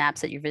as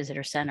maps at your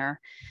visitor center,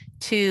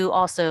 to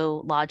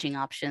also lodging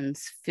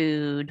options,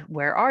 food,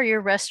 where are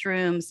your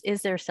restrooms,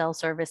 is there cell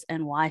service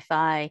and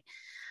Wi-Fi?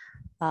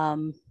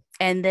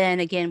 And then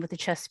again, with the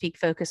Chesapeake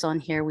focus on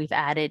here, we've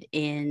added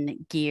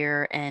in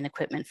gear and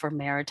equipment for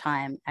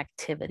maritime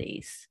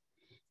activities.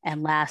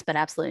 And last but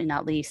absolutely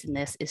not least in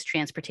this is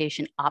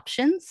transportation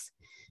options.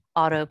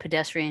 Auto,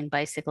 pedestrian,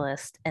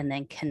 bicyclist, and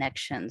then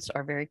connections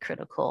are very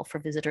critical for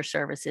visitor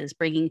services,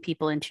 bringing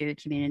people into your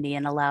community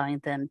and allowing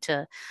them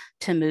to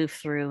move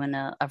through in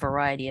a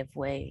variety of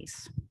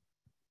ways.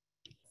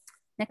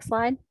 Next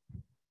slide.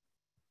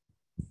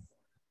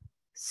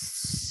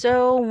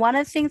 So one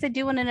of the things I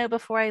do want to know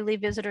before I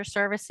leave visitor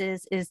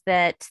services is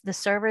that the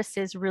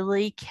services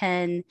really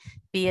can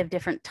be of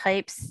different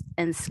types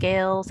and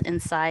scales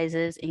and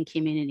sizes in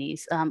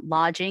communities.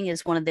 Lodging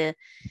is one of the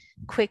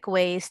quick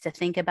ways to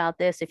think about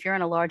this. If you're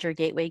in a larger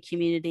gateway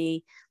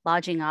community,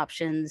 lodging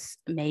options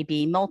may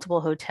be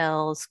multiple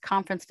hotels,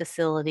 conference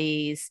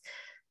facilities,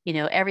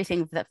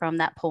 everything from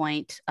that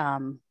point,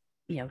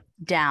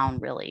 down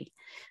really.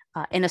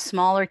 In a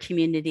smaller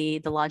community,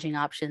 the lodging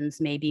options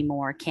may be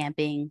more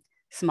camping,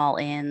 small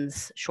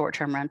inns,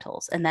 short-term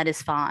rentals, and that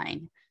is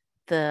fine.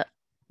 There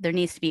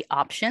needs to be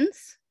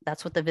options.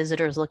 That's what the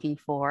visitor is looking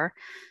for.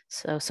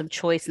 So some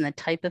choice in the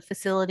type of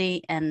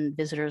facility, and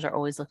visitors are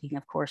always looking,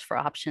 of course, for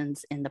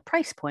options in the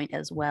price point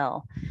as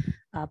well.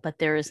 But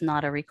there is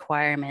not a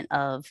requirement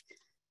of,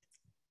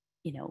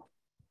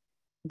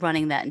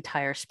 running that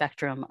entire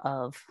spectrum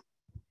of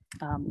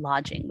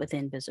lodging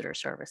within visitor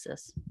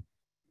services.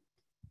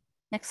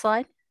 Next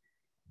slide.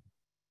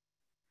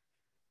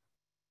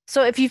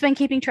 So if you've been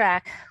keeping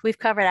track, we've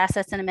covered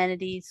assets and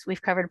amenities,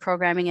 we've covered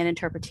programming and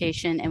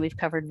interpretation, and we've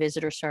covered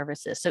visitor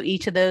services. So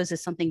each of those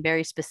is something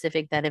very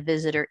specific that a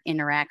visitor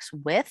interacts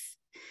with.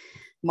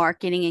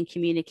 Marketing and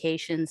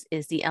communications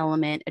is the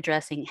element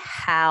addressing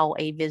how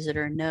a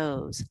visitor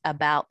knows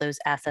about those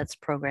assets,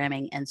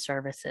 programming, and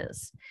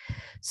services.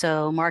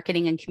 So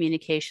marketing and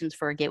communications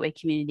for a gateway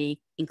community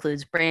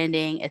includes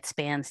branding. It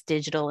spans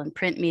digital and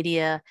print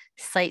media,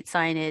 site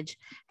signage,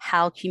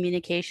 how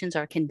communications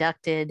are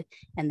conducted,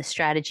 and the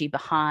strategy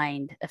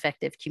behind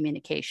effective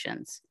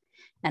communications.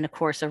 And of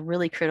course, a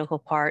really critical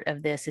part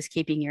of this is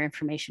keeping your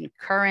information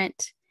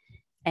current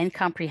and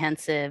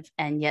comprehensive,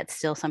 and yet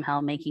still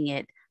somehow making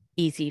it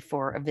easy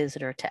for a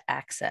visitor to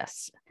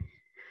access.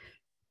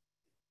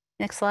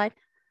 Next slide.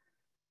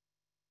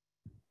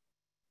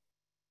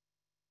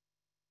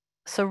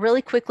 So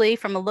really quickly,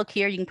 from a look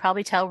here, you can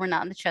probably tell we're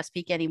not in the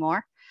Chesapeake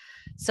anymore.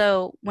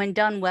 So when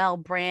done well,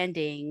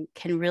 branding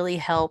can really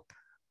help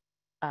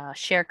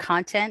share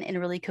content in a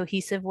really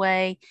cohesive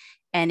way,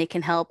 and it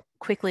can help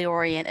quickly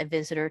orient a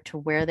visitor to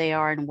where they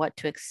are and what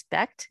to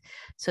expect.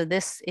 So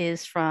this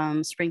is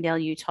from Springdale,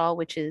 Utah,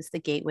 which is the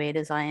gateway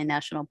to Zion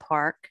National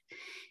Park.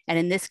 And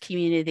in this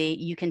community,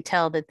 you can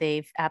tell that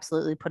they've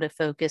absolutely put a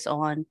focus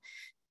on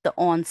the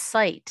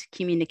on-site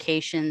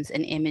communications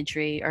and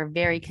imagery are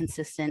very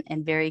consistent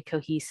and very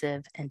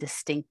cohesive and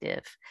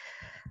distinctive.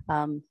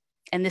 And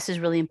this is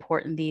really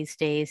important these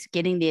days.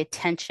 Getting the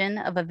attention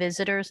of a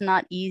visitor is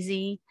not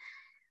easy.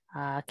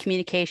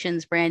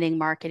 Communications, branding,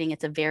 marketing,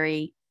 it's a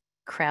very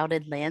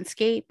crowded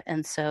landscape.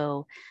 And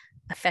so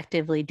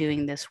effectively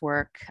doing this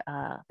work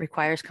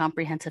requires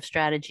comprehensive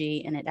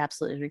strategy, and it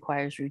absolutely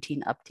requires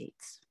routine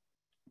updates.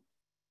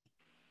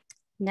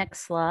 Next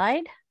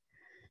slide.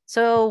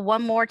 So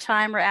one more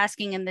time, we're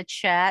asking in the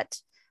chat,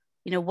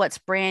 what's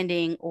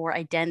branding or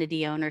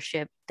identity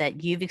ownership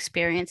that you've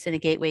experienced in a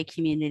gateway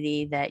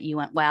community that you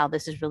went, wow,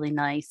 this is really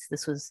nice.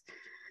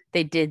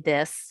 They did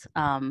this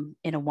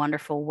in a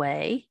wonderful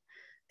way.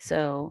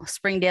 So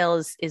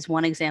Springdale is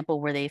one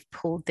example where they've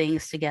pulled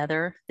things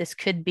together. This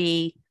could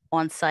be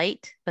on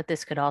site, but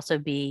this could also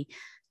be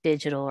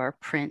digital or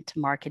print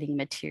marketing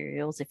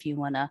materials if you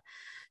want to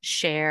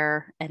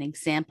share an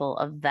example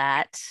of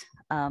that.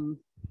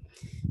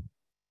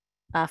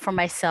 For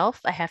myself,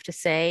 I have to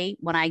say,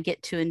 when I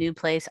get to a new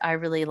place, I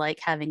really like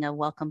having a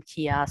welcome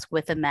kiosk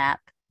with a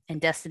map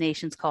and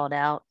destinations called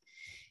out.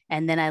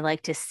 And then I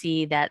like to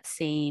see that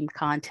same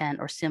content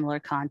or similar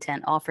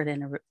content offered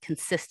in a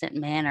consistent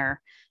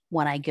manner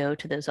when I go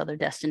to those other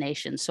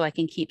destinations. So I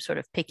can keep sort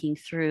of picking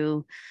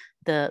through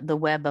the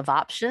web of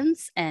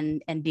options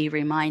and be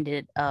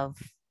reminded of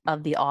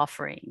the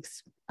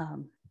offerings.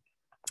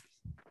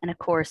 And of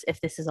course,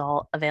 if this is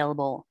all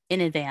available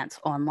in advance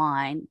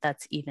online,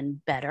 that's even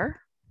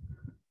better.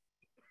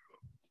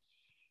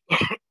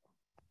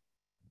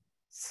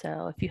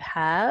 So if you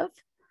have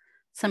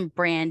some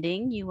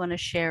branding you want to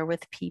share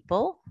with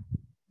people,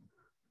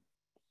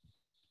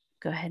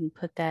 go ahead and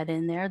put that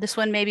in there. This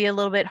one may be a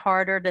little bit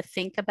harder to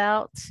think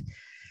about.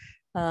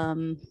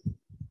 The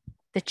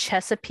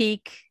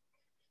Chesapeake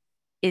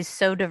is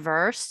so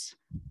diverse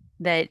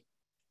that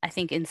I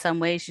think in some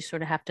ways you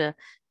sort of have to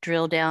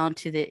drill down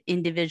to the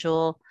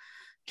individual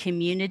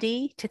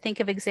community to think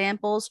of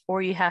examples,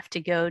 or you have to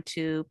go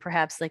to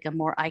perhaps like a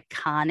more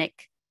iconic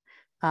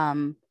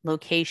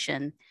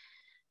location,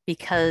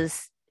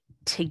 because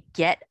to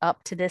get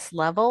up to this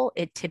level,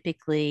 it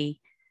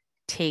typically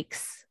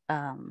takes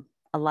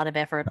a lot of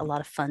effort, a lot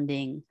of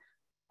funding,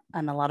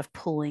 and a lot of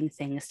pulling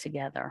things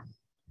together.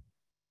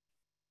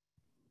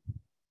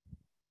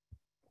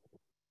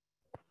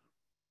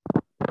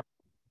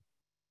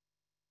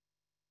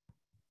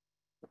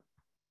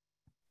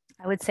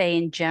 I would say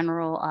in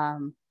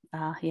general,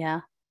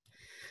 yeah,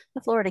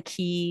 the Florida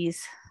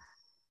Keys,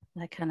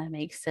 that kind of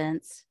makes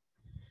sense.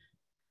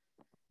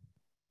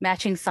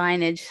 Matching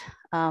signage.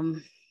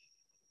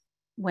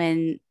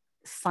 When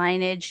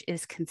signage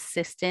is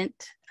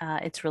consistent,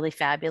 it's really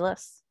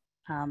fabulous.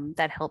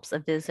 That helps a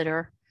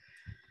visitor.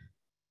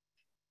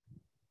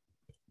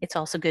 It's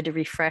also good to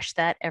refresh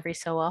that every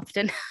so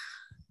often.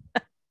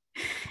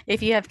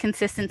 If you have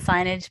consistent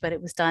signage, but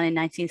it was done in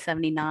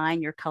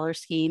 1979, your color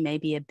scheme may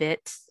be a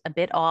bit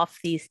off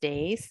these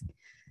days.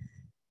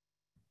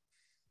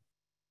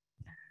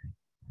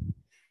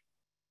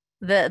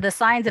 The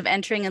signs of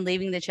entering and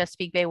leaving the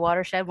Chesapeake Bay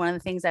watershed, one of the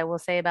things I will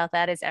say about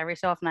that is every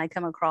so often I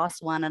come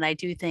across one and I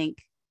do think,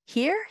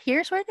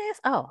 here's where it is.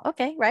 Oh,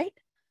 okay, right.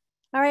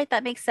 All right,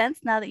 that makes sense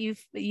now that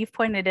you've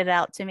pointed it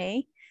out to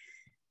me.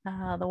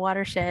 The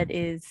watershed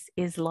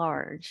is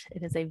large.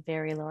 It is a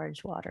very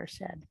large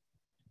watershed.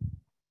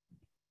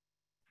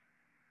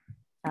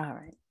 All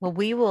right, well,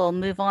 we will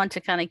move on to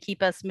kind of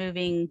keep us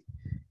moving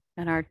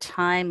in our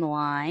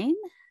timeline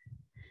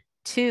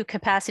to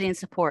capacity and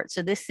support.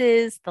 So this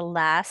is the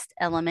last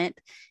element.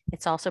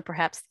 It's also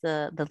perhaps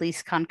the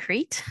least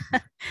concrete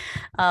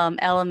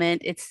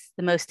element. It's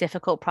the most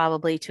difficult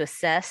probably to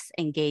assess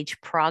and gauge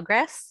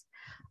progress,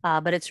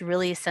 but it's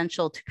really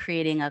essential to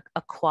creating a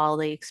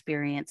quality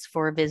experience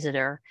for a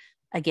visitor,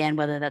 again,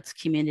 whether that's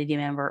community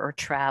member or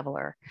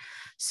traveler.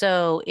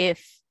 So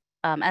if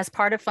as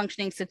part of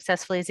functioning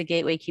successfully as a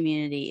gateway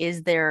community,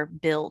 is there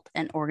built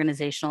an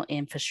organizational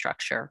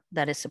infrastructure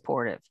that is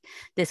supportive?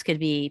 This could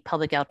be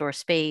public outdoor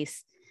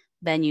space,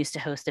 venues to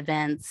host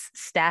events,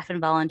 staff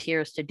and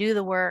volunteers to do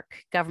the work,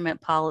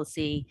 government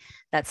policy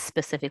that's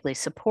specifically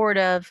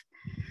supportive.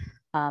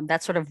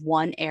 That's sort of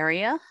one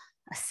area.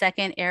 A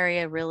second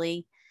area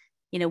really,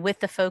 with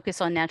the focus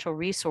on natural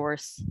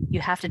resource, you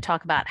have to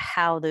talk about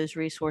how those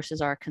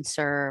resources are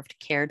conserved,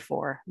 cared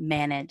for,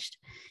 managed,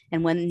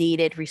 and when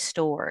needed,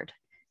 restored.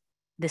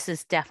 This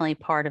is definitely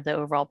part of the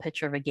overall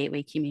picture of a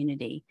gateway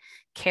community.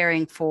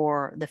 Caring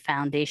for the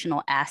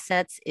foundational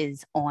assets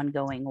is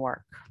ongoing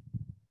work.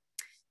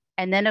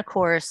 And then, of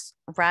course,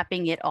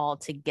 wrapping it all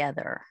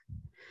together.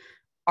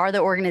 Are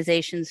the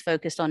organizations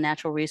focused on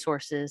natural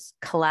resources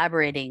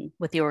collaborating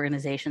with the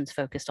organizations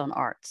focused on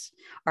arts?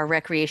 Are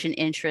recreation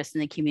interests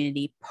in the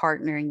community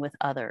partnering with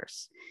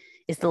others?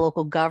 Is the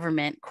local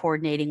government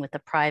coordinating with the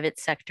private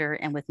sector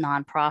and with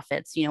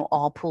nonprofits, you know,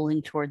 all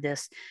pulling toward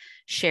this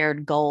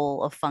shared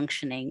goal of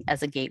functioning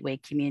as a gateway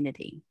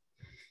community?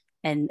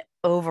 And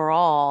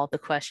overall, the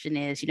question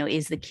is, you know,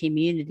 is the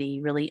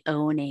community really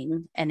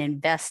owning and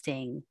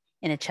investing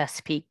in a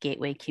Chesapeake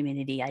gateway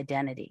community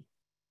identity?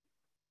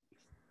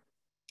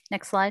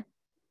 Next slide.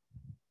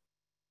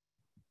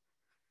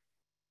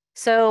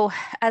 So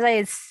as I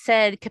had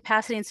said,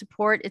 capacity and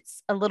support,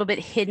 it's a little bit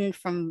hidden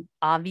from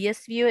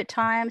obvious view at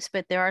times,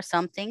 but there are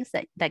some things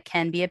that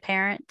can be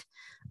apparent.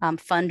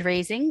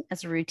 Fundraising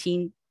as a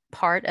routine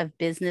part of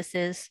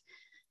businesses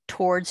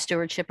towards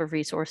stewardship of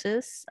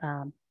resources,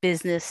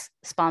 business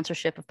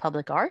sponsorship of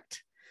public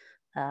art,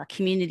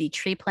 community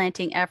tree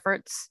planting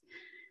efforts.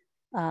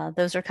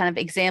 Those are kind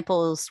of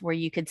examples where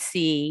you could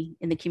see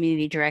in the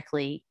community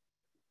directly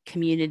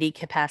community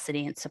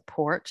capacity and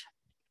support.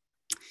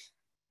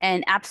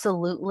 And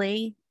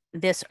absolutely,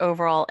 this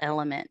overall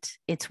element,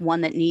 it's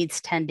one that needs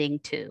tending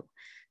to.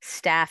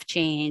 Staff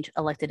change,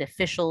 elected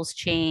officials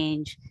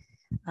change,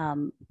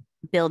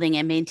 building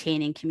and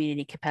maintaining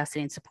community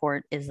capacity and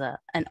support is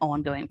an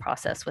ongoing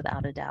process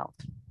without a doubt.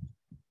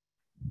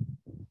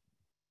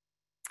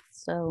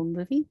 So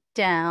moving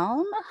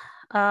down,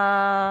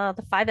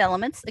 the 5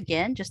 elements,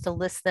 again, just to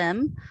list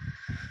them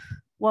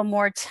one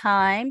more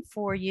time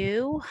for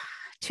you.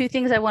 2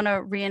 things I want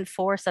to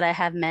reinforce that I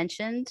have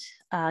mentioned.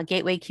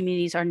 Gateway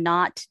communities are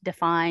not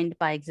defined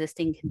by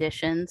existing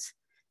conditions.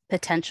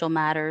 Potential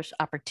matters,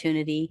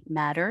 opportunity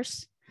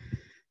matters.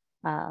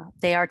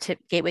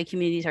 Gateway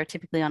communities are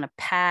typically on a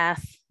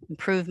path.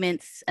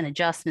 Improvements and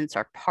adjustments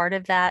are part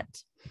of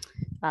that,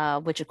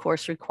 which of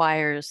course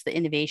requires the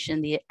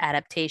innovation, the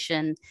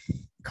adaptation,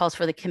 calls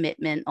for the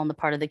commitment on the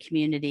part of the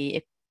community.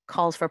 It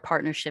calls for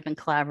partnership and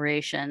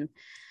collaboration.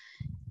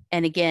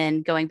 And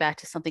again, going back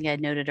to something I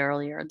noted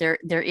earlier,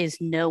 there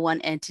is no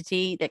one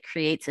entity that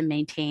creates and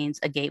maintains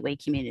a gateway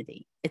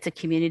community. It's a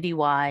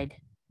community-wide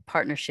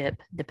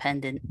partnership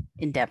dependent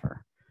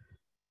endeavor.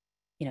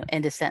 You know,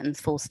 end of sentence,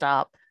 full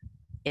stop.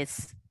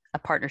 It's a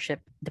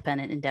partnership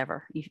dependent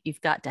endeavor.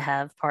 You've got to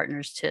have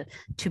partners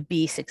to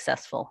be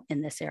successful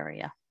in this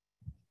area.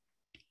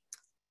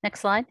 Next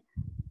slide.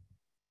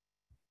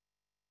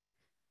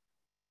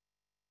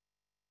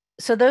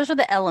 So those are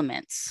the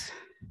elements.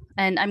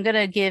 And I'm going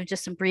to give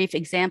just some brief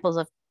examples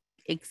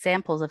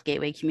of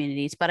gateway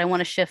communities, but I want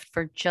to shift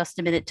for just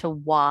a minute to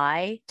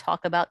why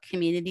talk about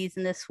communities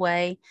in this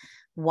way.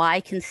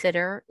 Why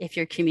consider if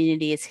your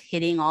community is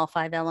hitting all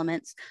 5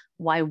 elements?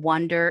 Why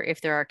wonder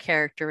if there are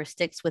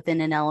characteristics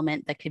within an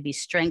element that could be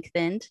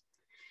strengthened?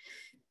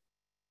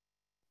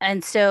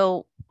 And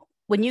so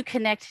when you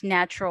connect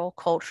natural,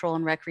 cultural,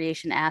 and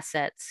recreation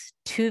assets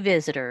to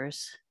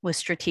visitors with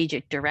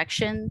strategic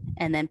direction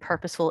and then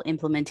purposeful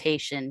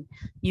implementation,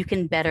 you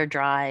can better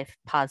drive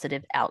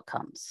positive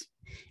outcomes.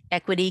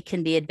 Equity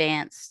can be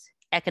advanced,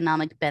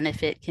 economic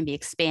benefit can be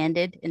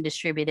expanded and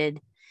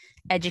distributed,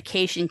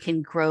 education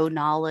can grow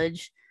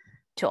knowledge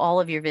to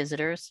all of your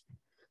visitors,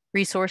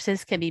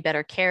 resources can be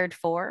better cared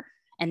for,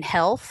 and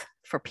health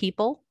for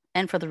people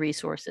and for the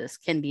resources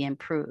can be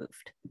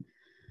improved.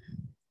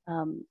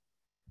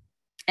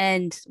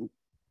 And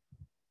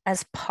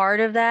as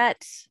part of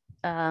that,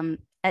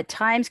 at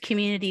times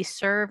communities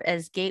serve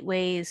as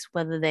gateways,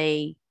 whether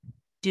they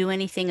do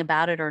anything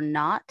about it or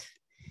not.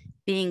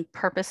 Being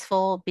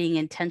purposeful, being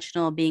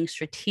intentional, being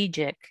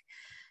strategic,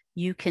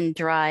 you can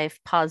drive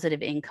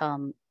positive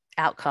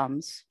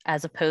outcomes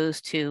as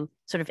opposed to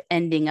sort of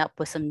ending up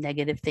with some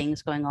negative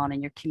things going on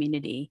in your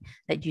community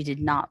that you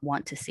did not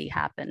want to see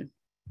happen.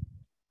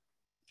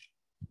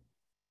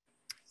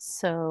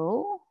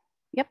 So,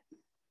 yep,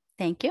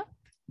 thank you.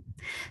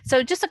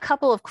 So just a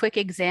couple of quick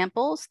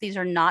examples. These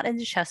are not in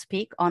the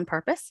Chesapeake on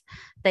purpose.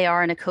 They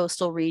are in a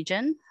coastal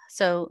region.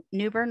 So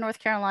New Bern, North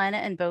Carolina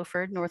and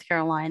Beaufort, North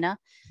Carolina,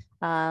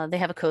 they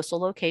have a coastal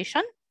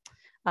location,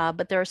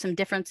 but there are some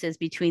differences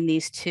between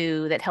these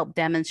 2 that help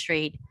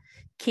demonstrate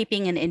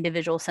keeping an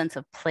individual sense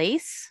of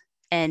place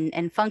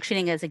and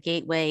functioning as a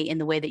gateway in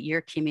the way that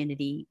your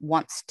community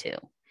wants to.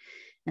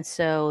 And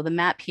so the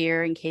map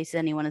here, in case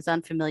anyone is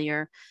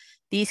unfamiliar,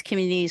 these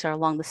communities are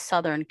along the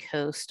southern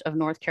coast of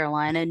North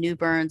Carolina. New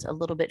Bern's a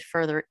little bit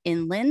further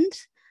inland,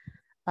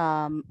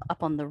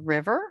 up on the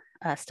river,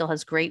 still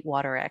has great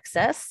water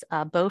access.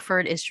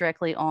 Beaufort is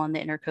directly on the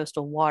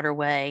Intercoastal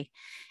Waterway,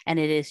 and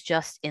it is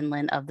just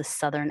inland of the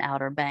southern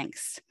Outer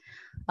Banks.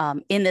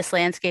 In this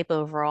landscape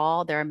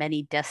overall, there are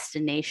many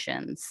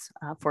destinations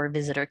for a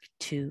visitor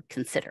to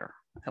consider,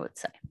 I would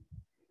say.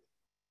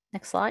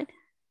 Next slide.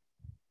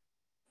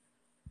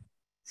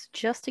 So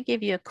just to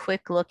give you a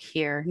quick look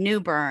here, New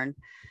Bern,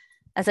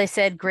 as I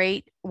said,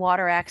 great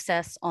water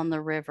access on the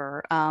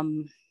river.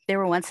 They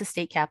were once the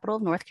state capital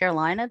of North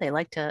Carolina. They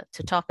like to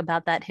talk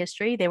about that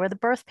history. They were the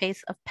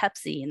birthplace of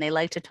Pepsi, and they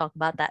like to talk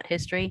about that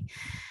history.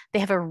 They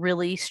have a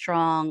really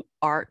strong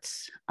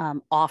arts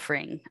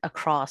offering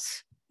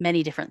across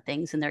many different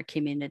things in their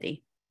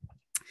community.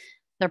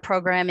 Their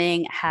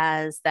programming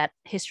has that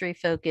history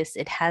focus.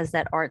 It has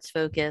that arts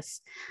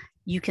focus.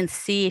 You can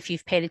see, if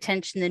you've paid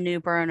attention to New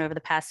Bern over the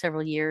past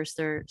several years,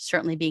 they're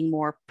certainly being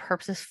more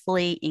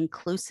purposefully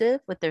inclusive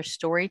with their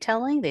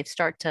storytelling. They've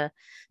started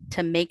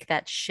to make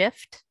that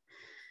shift.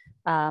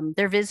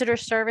 Their visitor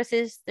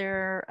services,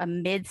 they're a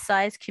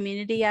mid-sized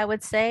community, I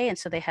would say. And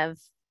so they have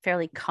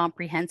fairly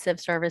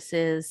comprehensive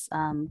services,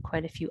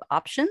 quite a few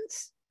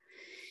options.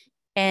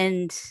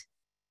 And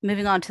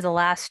moving on to the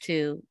last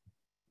two,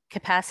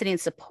 capacity and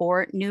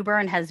support. New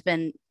Bern has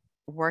been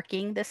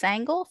working this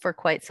angle for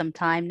quite some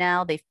time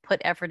now. They've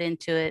put effort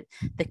into it.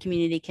 The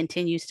community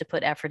continues to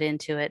put effort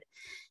into it.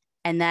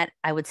 And that,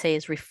 I would say,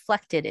 is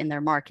reflected in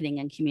their marketing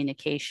and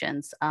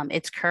communications.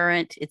 It's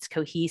current, it's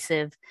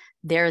cohesive.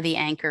 They're the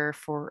anchor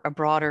for a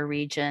broader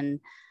region.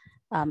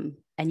 And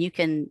you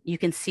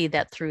can see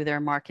that through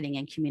their marketing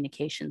and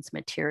communications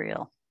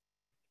material.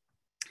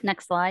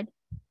 Next slide.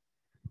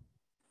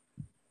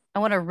 I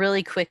want to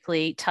really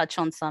quickly touch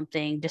on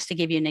something just to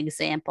give you an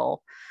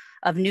example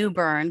of New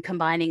Bern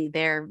combining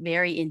their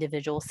very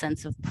individual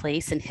sense of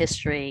place and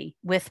history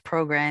with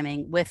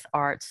programming, with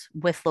arts,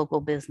 with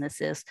local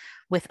businesses,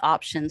 with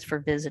options for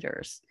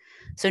visitors.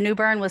 So New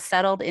Bern was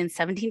settled in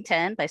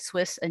 1710 by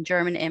Swiss and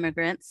German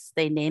immigrants.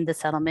 They named the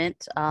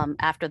settlement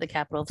after the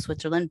capital of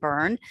Switzerland,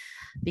 Bern,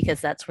 because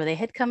that's where they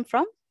had come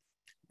from.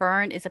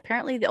 Bern is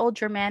apparently the old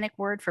Germanic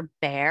word for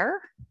bear.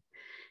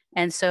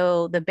 And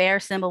so the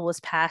bear symbol was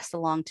passed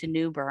along to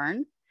New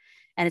Bern,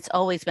 and it's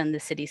always been the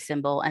city's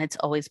symbol, and it's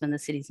always been the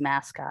city's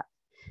mascot.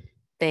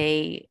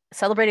 They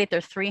celebrated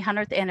their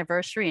 300th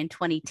anniversary in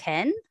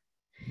 2010.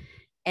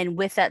 And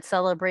with that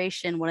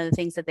celebration, one of the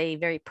things that they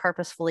very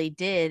purposefully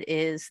did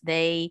is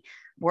they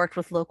worked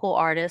with local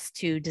artists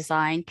to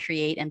design,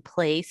 create, and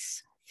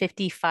place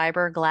 50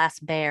 fiberglass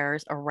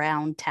bears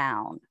around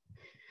town.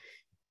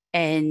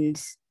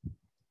 And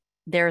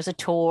there's a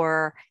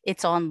tour,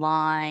 it's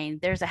online,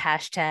 there's a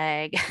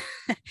hashtag.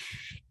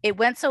 It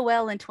went so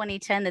well in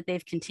 2010 that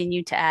they've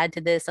continued to add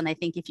to this. And I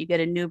think if you go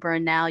to New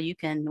Bern now, you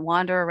can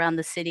wander around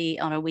the city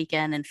on a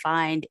weekend and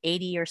find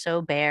 80 or so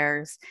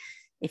bears.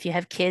 If you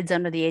have kids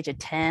under the age of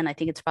 10, I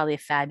think it's probably a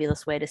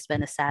fabulous way to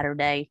spend a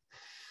Saturday.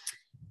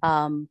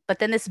 But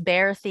then this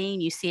bear theme,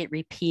 you see it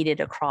repeated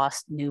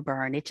across New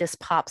Bern. It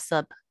just pops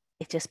up.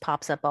 It just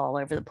pops up all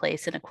over the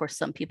place. And of course,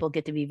 some people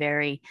get to be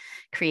very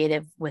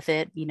creative with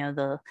it. You know,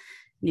 the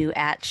new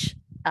axe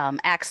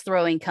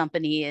throwing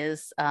company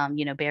is,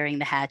 burying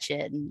the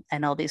hatchet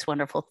and all these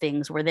wonderful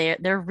things where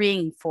they're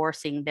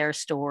reinforcing their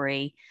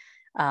story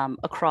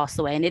across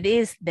the way. And it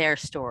is their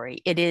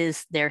story. It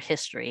is their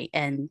history.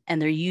 And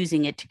they're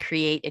using it to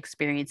create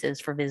experiences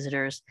for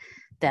visitors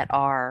that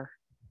are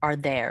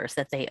theirs,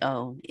 that they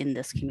own in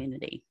this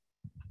community.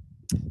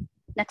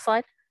 Next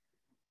slide.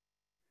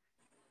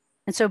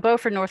 And so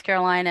Beaufort, North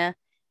Carolina,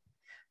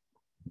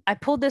 I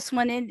pulled this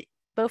one in.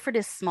 Beaufort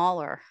is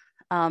smaller.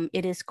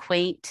 It is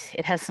quaint.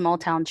 It has small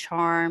town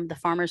charm. The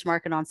farmer's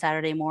market on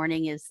Saturday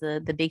morning is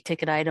the big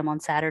ticket item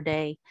on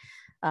Saturday.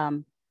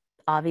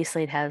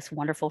 Obviously, it has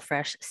wonderful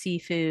fresh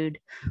seafood.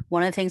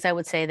 One of the things I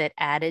would say that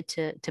added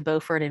to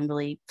Beaufort and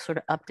really sort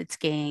of upped its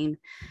game,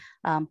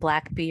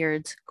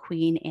 Blackbeard's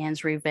Queen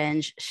Anne's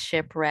Revenge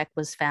shipwreck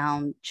was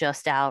found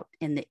just out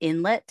in the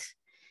inlet.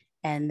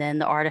 And then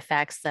the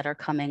artifacts that are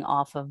coming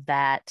off of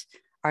that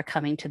are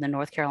coming to the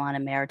North Carolina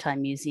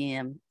Maritime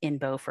Museum in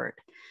Beaufort.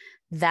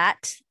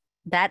 That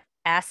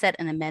asset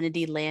and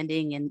amenity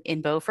landing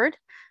in Beaufort,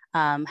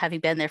 having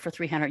been there for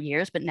 300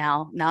 years, but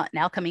now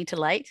coming to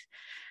light,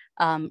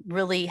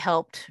 really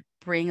helped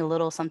bring a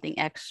little something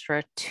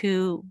extra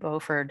to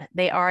Beaufort.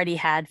 They already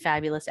had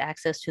fabulous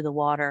access to the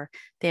water.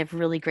 They have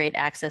really great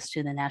access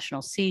to the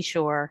National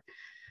Seashore.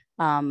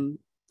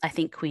 I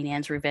think Queen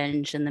Anne's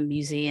Revenge and the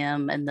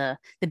museum and the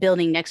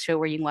building next to it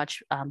where you can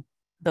watch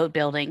boat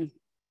building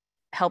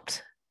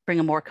helped bring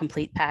a more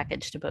complete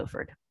package to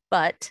Beaufort.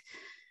 But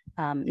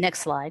next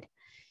slide.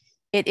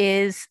 It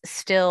is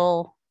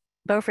still,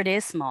 Beaufort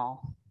is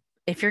small.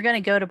 If you're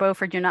going to go to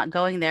Beaufort, you're not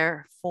going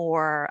there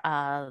for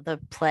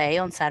the play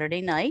on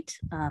Saturday night.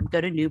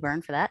 Go to New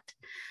Bern for that.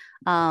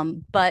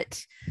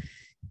 But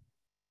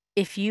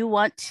if you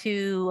want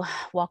to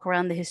walk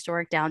around the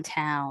historic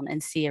downtown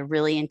and see a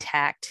really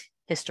intact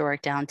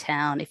historic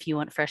downtown, if you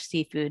want fresh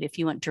seafood, if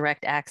you want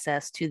direct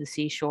access to the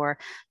seashore,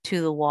 to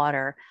the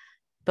water,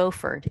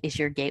 Beaufort is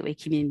your gateway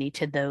community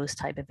to those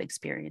type of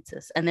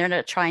experiences. And they're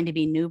not trying to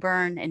be New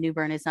Bern, and New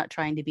Bern is not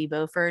trying to be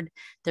Beaufort.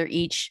 They're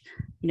each,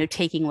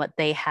 taking what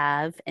they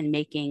have and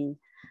making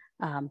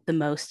the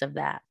most of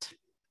that.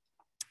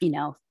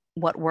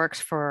 What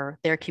works for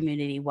their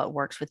community, what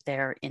works with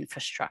their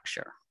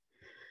infrastructure.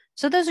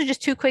 So those are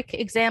just two quick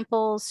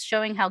examples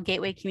showing how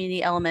gateway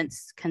community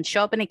elements can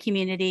show up in a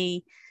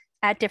community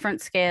at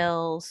different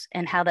scales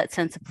and how that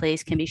sense of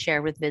place can be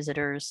shared with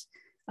visitors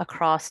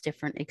across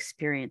different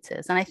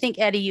experiences. And I think,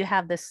 Eddie, you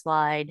have this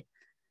slide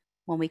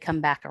when we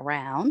come back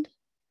around,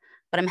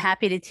 but I'm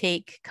happy to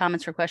take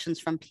comments or questions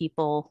from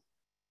people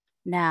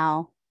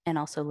now and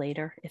also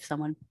later if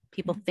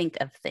people think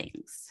of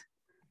things.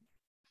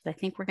 But I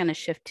think we're going to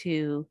shift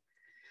to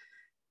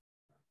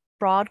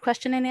broad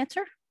question and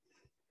answer.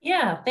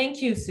 Yeah,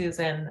 thank you,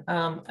 Susan.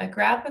 I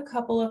grabbed a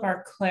couple of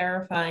our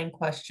clarifying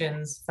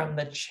questions from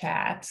the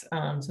chat.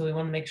 So we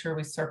want to make sure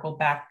we circle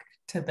back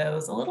to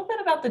those. A little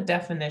bit about the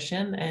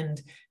definition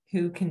and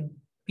who can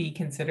be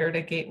considered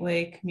a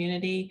gateway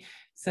community.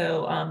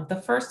 So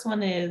the first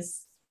one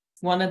is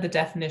one of the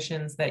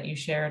definitions that you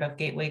shared of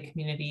gateway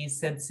communities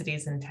said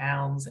cities and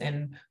towns.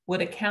 And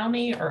would a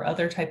county or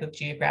other type of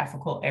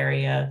geographical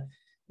area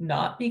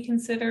not be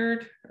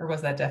considered, or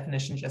was that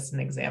definition just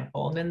an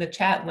example? And in the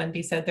chat,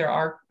 Wendy said there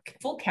are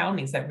full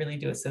counties that really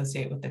do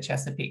associate with the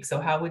Chesapeake. So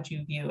how would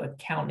you view a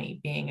county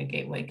being a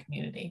gateway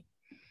community?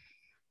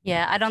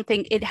 Yeah, I don't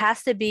think it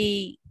has to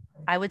be,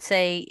 I would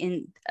say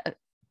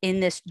in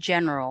this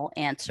general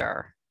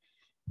answer,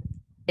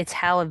 it's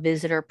how a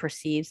visitor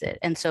perceives it.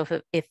 And so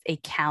if a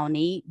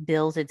county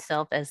bills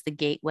itself as the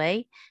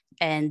gateway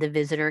and the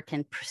visitor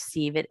can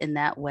perceive it in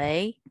that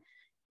way,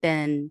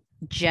 then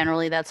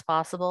generally that's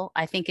possible.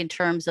 I think in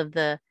terms of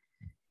the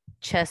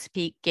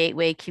Chesapeake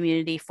gateway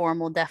community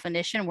formal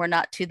definition, we're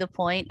not to the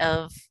point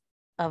of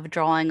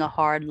drawing a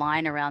hard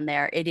line around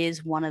there. It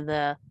is one of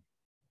the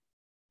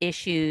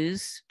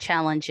issues,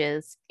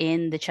 challenges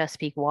in the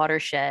Chesapeake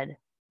watershed.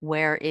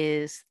 Where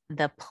is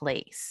the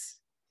place?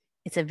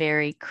 It's a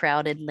very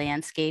crowded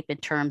landscape in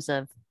terms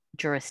of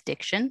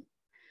jurisdiction.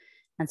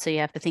 And so you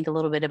have to think a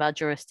little bit about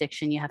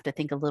jurisdiction. You have to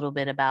think a little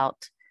bit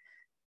about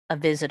a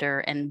visitor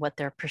and what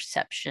their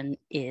perception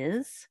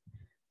is.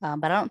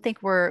 But I don't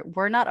think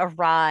we're not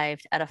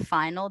arrived at a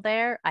final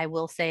there. I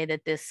will say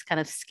that this kind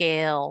of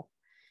scale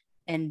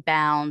and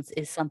bounds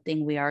is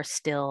something we are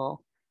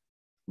still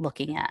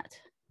looking at.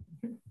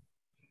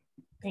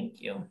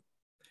 Thank you.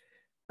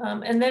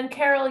 And then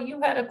Carol,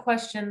 you had a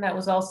question that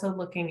was also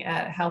looking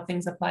at how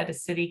things apply to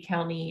city,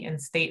 county,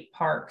 and state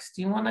parks.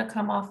 Do you want to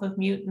come off of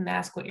mute and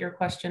ask what your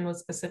question was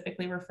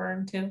specifically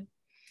referring to?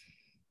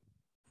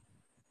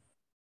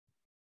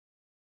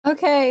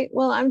 Okay,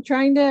 well, I'm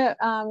trying to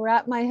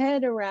wrap my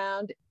head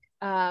around,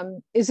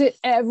 is it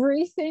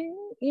everything,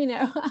 you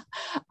know?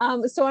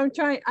 So I'm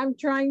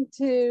trying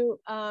to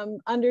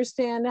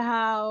understand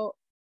how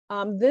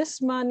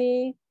this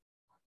money,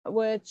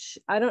 which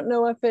I don't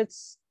know if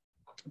it's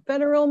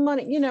federal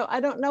money, you know, I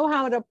don't know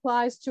how it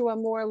applies to a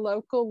more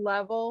local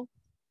level.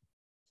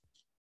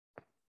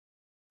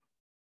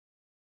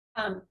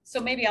 So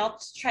maybe I'll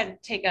try to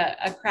take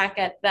a crack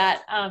at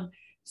that.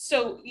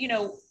 So, you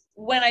know,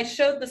 when I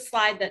showed the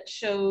slide that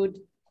showed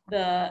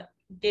the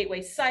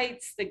gateway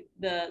sites,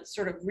 the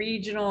sort of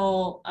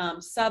regional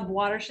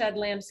sub-watershed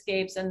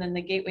landscapes, and then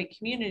the gateway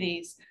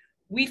communities,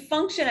 we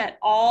function at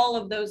all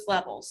of those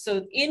levels.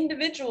 So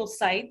individual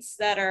sites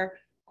that are,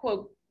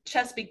 quote,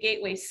 Chesapeake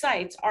Gateway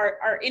sites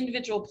are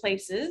individual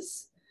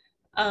places.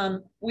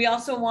 We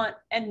also want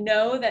and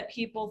know that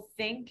people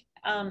think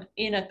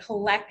in a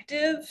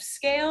collective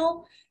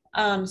scale.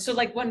 So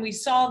like when we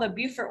saw the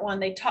Beaufort one,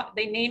 they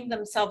named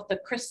themselves the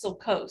Crystal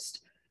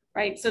Coast,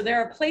 right? So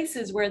there are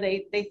places where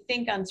they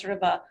think on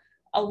sort of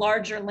a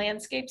larger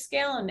landscape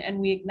scale, and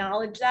we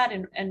acknowledge that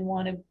and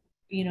want to,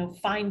 you know,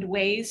 find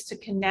ways to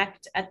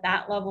connect at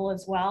that level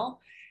as well.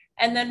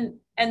 And then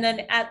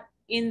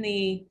in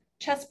the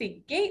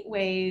Chesapeake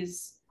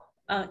Gateways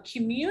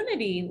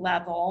community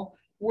level,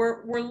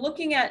 we're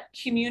looking at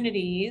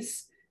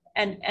communities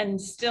and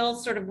still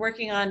sort of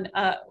working on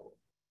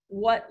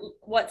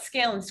what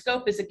scale and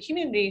scope is a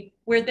community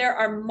where there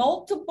are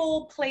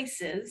multiple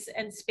places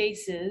and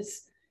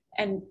spaces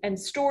and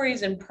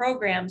stories and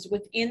programs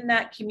within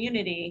that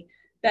community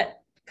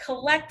that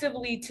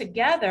collectively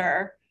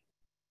together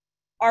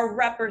are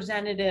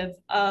representative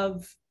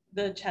of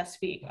the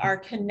Chesapeake, are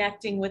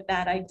connecting with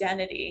that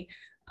identity.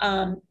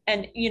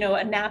 And, you know,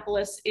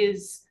 Annapolis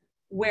is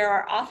where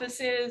our office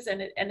is,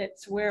 and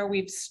it's where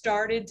we've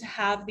started to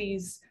have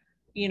these,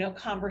 you know,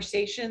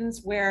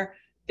 conversations where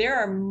there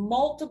are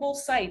multiple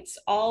sites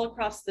all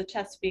across the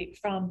Chesapeake,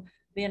 from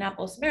the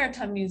Annapolis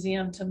Maritime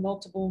Museum to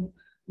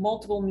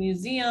multiple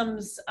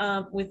museums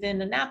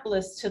within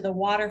Annapolis, to the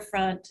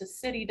waterfront, to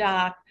City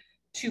Dock,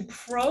 to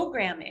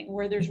programming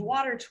where there's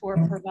water tour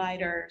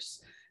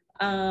providers.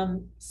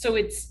 So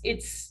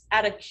it's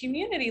at a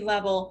community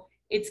level,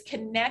 it's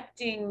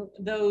connecting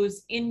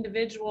those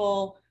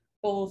individual,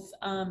 both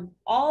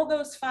all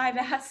those 5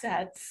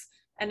 assets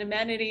and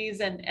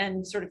amenities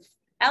and sort of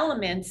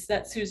elements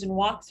that Susan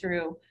walked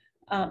through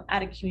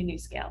at a community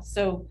scale.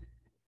 So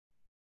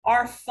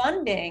our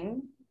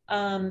funding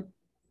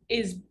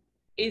is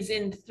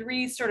in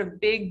 3 sort of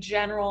big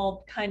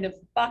general kind of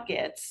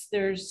buckets.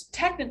 There's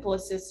technical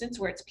assistance,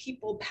 where it's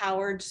people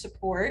powered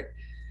support.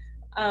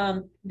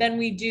 Then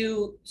we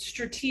do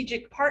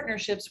strategic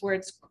partnerships, where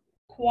it's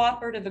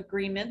cooperative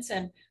agreements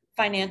and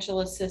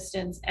financial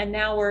assistance. And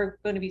now we're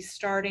going to be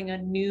starting a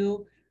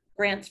new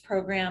grants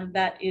program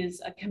that is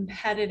a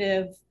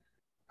competitive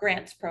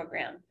grants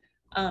program.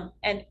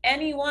 And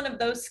any one of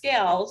those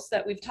scales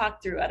that we've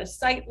talked through at a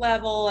site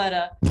level, at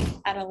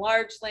a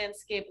large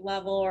landscape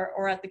level,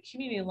 or at the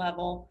community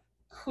level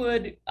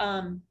could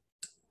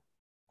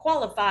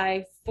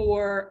qualify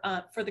for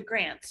the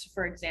grants,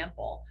 for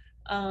example.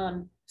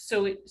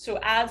 So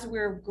as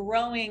we're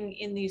growing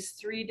in these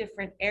 3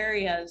 different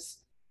areas,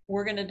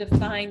 we're going to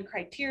define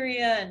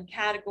criteria and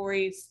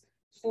categories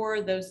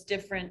for those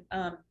different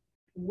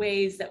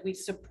ways that we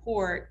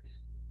support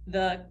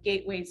the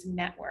Gateways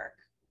network.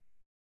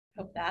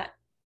 Hope that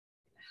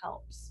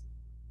helps.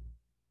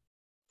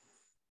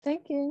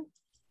 Thank you.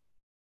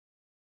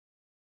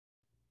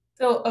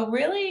 So a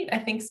really, I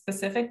think,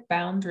 specific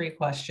boundary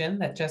question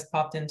that just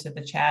popped into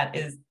the chat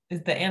is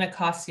the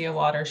Anacostia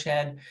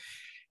watershed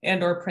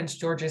and or Prince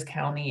George's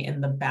County in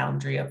the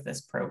boundary of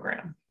this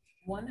program?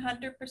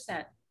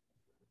 100%.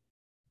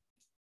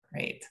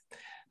 Great.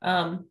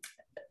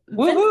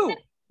 Woohoo!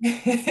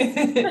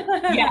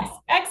 Yes,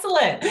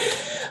 excellent.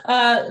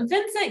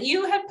 Vincent,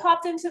 you had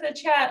popped into the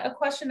chat a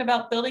question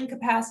about building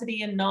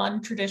capacity in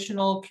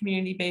non-traditional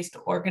community-based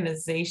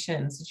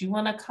organizations. Did you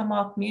want to come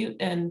off mute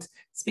and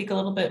speak a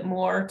little bit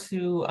more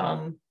to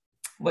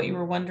what you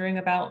were wondering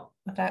about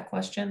with that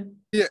question?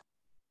 Yeah.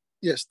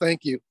 Yes,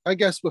 thank you. I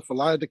guess with a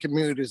lot of the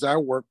communities I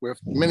work with,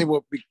 many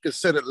will be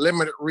considered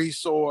limited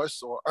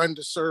resource or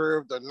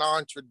underserved or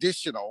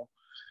non-traditional.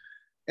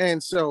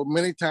 And so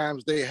many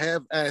times they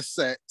have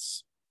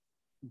assets,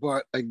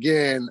 but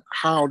again,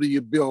 how do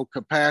you build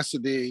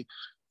capacity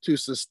to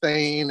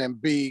sustain and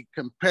be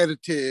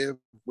competitive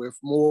with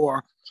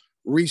more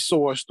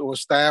resourced or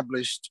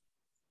established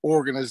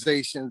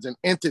organizations and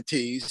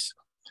entities?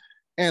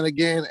 And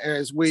again,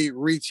 as we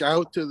reach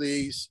out to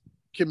these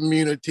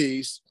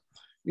communities,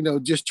 you know,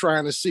 just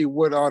trying to see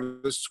what are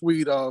the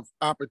suite of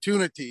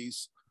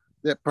opportunities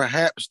that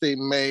perhaps they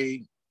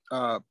may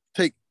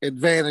take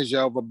advantage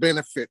of or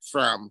benefit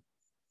from.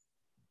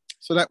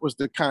 So that was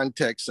the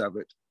context of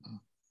it.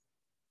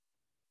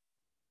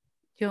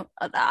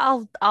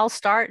 I'll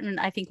start,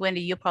 and I think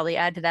Wendy, you'll probably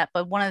add to that.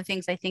 But one of the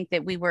things I think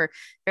that we were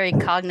very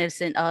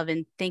cognizant of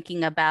in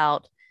thinking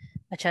about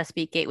a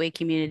Chesapeake Gateway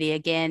community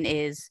again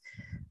is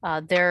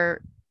there's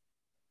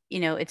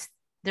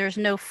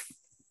no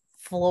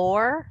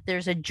floor.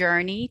 There's a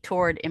journey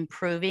toward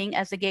improving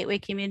as a gateway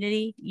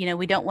community. You know,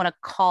 we don't want to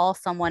call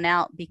someone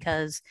out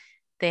because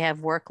they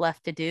have work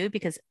left to do,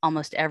 because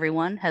almost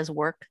everyone has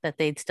work that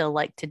they'd still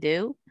like to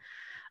do.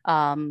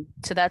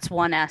 So that's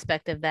one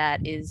aspect of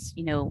that is,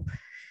 you know,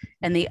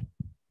 and the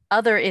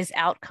other is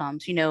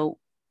outcomes, you know,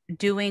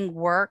 doing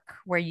work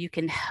where you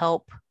can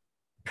help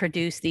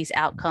produce these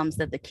outcomes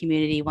that the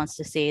community wants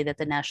to see, that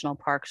the National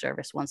Park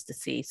Service wants to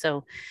see.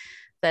 So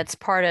that's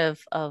part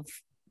of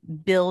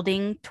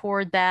building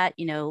toward that,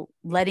 you know,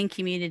 letting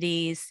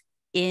communities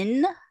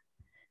in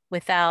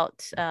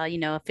without,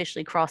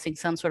 officially crossing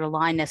some sort of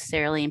line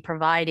necessarily, and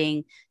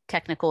providing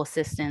technical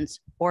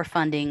assistance or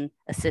funding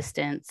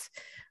assistance,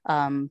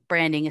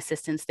 branding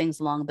assistance,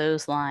 things along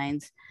those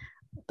lines.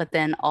 But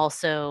then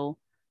also,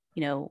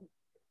 you know,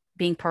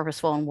 being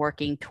purposeful and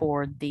working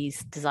toward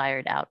these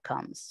desired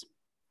outcomes.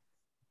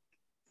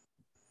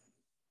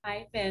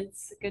 Hi,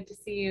 Vince. Good to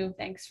see you.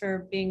 Thanks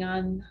for being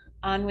on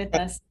with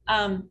us.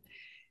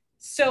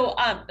 So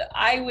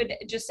I would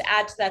just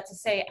add to that to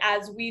say,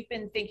 as we've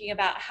been thinking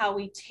about how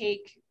we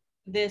take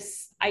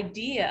this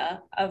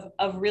idea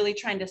of really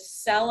trying to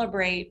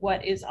celebrate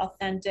what is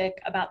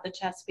authentic about the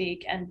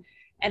Chesapeake and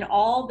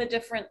all the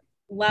different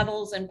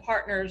levels and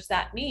partners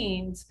that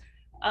means,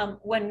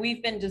 when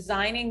we've been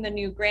designing the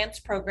new grants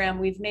program,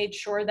 we've made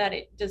sure that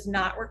it does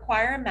not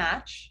require a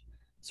match.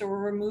 So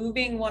we're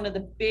removing one of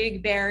the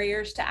big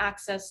barriers to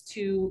access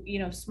to, you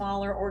know,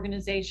 smaller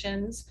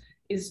organizations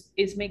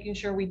is making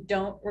sure we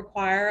don't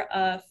require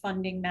a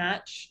funding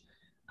match.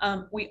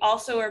 We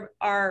also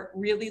are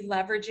really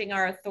leveraging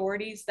our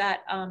authorities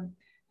that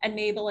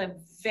enable a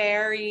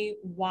very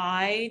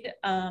wide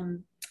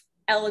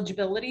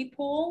eligibility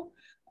pool.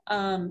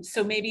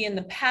 So maybe in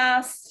the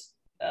past,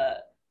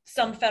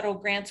 some federal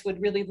grants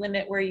would really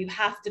limit where you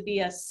have to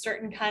be a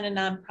certain kind of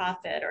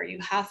nonprofit or you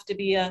have to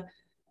be a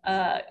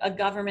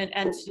government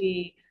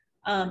entity.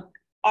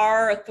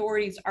 Our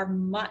authorities are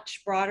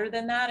much broader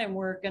than that, and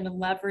we're going to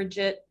leverage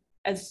it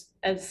as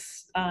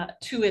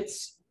to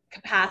its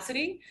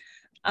capacity.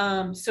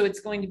 So it's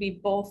going to be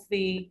both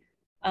the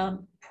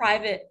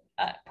private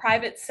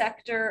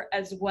sector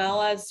as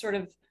well as sort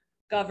of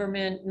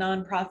government,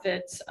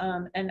 nonprofits,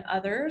 and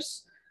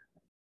others.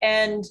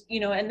 And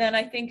and then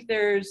I think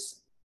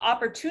there's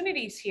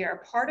opportunities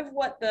here. Part of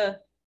what the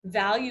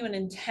value and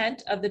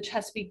intent of the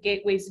Chesapeake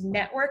Gateways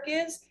network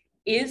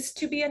is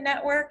to be a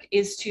network,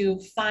 is to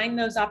find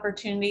those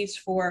opportunities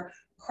for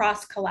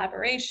cross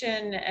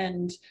collaboration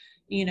and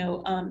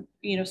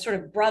sort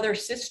of brother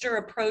sister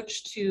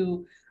approach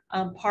to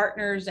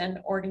partners and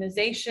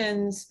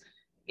organizations.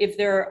 If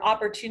there are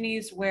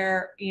opportunities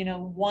where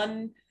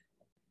one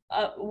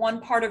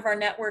part of our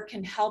network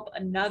can help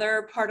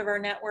another part of our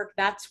network,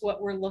 that's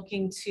what we're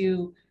looking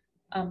to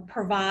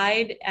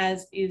provide,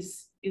 as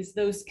is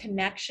those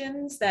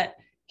connections that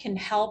can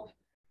help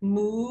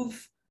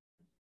move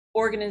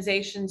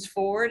organizations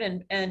forward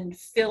and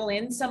fill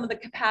in some of the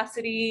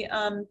capacity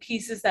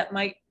pieces that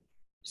might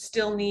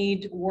still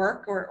need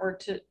work or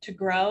to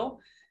grow,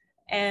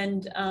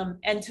 and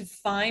to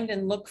find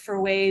and look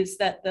for ways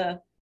that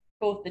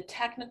both the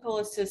technical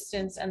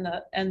assistance and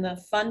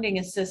the funding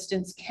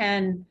assistance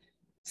can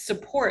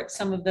support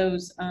some of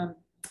those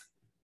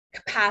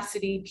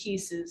capacity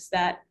pieces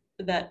that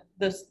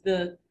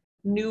the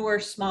newer,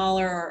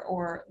 smaller,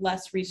 or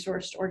less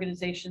resourced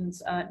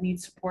organizations need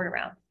support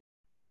around.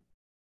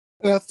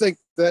 And I think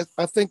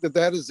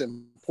that is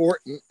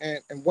important.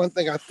 And one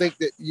thing I think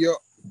that your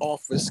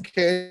office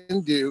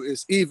can do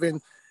is, even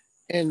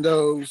in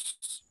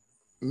those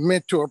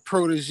mentor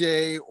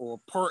protege or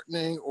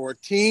partnering or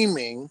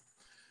teaming,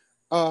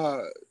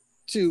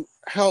 to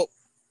help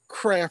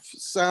craft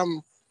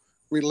some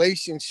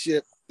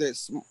relationship that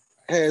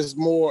has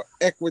more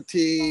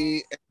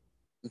equity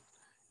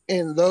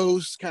in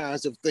those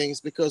kinds of things.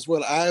 Because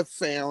what I've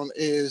found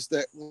is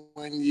that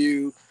when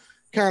you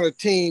kind of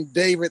team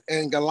David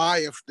and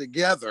Goliath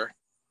together,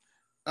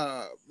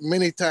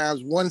 many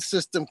times one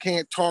system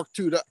can't talk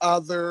to the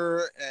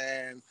other,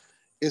 and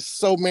it's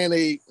so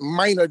many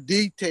minor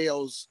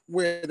details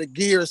where the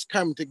gears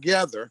come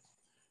together.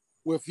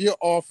 With your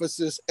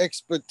office's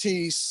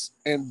expertise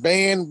and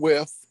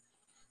bandwidth,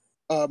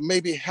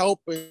 maybe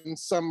helping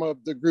some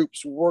of the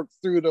groups work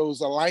through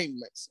those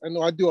alignments. I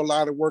know I do a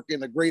lot of work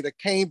in the greater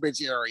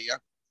Cambridge area,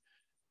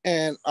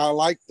 and I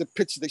like the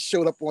picture that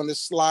showed up on the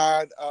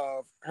slide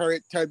of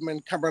Harriet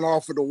Tubman coming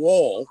off of the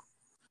wall,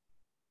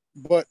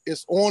 but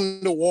it's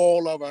on the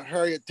wall of a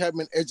Harriet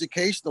Tubman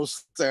Educational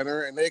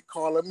Center, and they're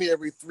calling me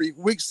every 3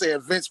 weeks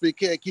saying, Vince, we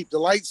can't keep the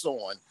lights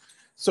on.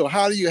 So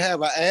how do you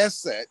have an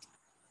asset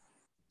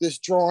that's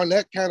drawing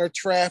that kind of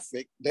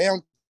traffic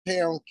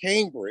downtown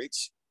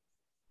Cambridge,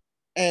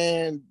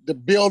 and the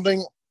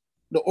building,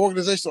 the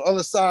organization on the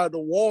other side of the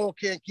wall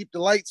can't keep the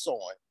lights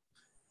on?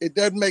 It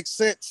doesn't make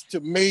sense to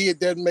me. It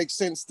doesn't make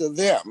sense to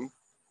them.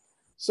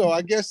 So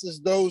I guess it's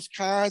those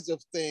kinds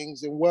of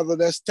things, and whether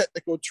that's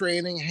technical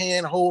training,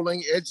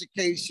 hand-holding,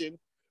 education,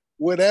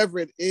 whatever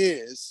it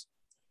is,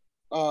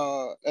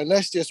 and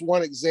that's just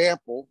one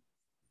example.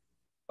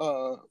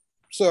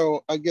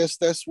 So I guess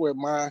that's where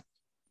my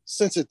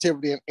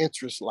sensitivity and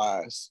interest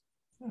lies.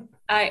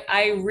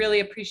 I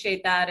really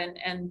appreciate that,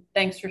 and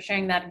thanks for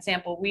sharing that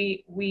example.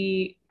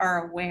 We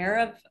are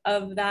aware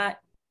of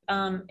that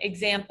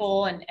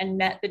example and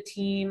met the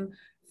team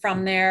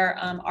from there.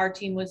 Our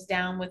team was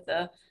down with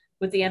the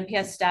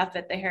NPS staff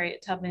at the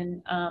Harriet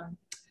Tubman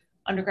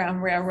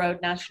Underground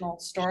Railroad National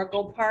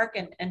Historical Park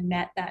and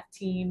met that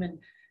team. And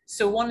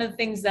so one of the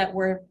things that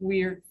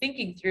we're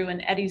thinking through,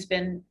 and Eddie's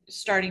been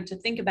starting to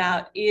think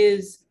about,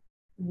 is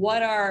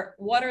what are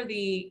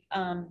the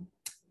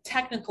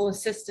technical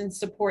assistance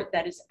support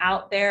that is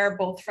out there,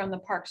 both from the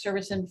Park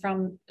Service and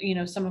from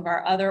some of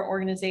our other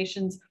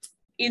organizations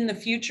in the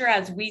future.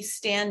 As we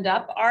stand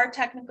up our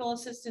technical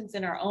assistance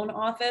in our own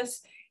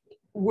office,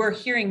 we're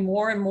hearing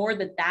more and more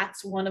that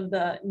that's one of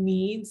the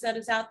needs that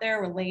is out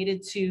there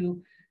related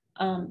to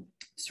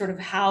sort of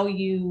how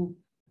you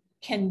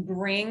can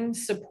bring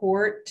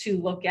support to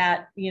look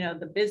at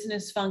the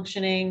business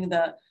functioning,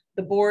 the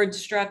board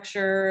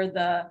structure,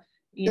 the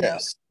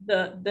yes,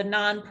 the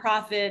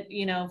nonprofit,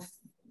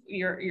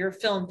 your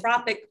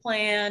philanthropic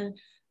plan,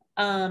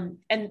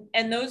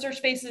 and those are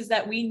spaces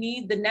that we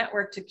need the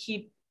network to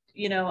keep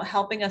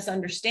helping us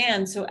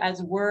understand. So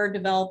as we're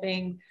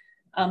developing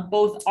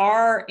both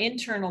our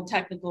internal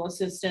technical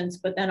assistance,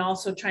 but then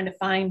also trying to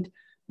find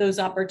those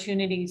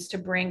opportunities to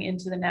bring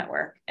into the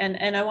network.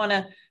 And I want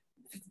to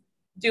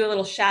do a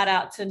little shout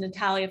out to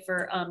Natalia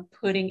for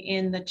putting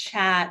in the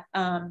chat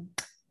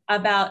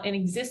about an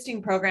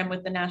existing program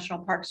with the National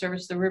Park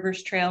Service, the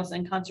Rivers, Trails,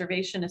 and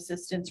Conservation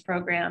Assistance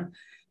Program.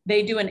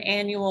 They do an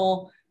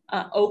annual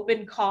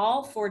open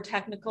call for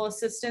technical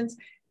assistance,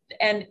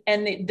 and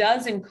it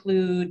does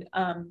include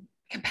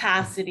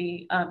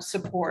capacity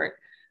support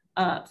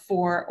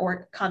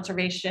for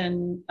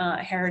conservation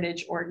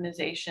heritage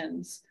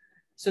organizations.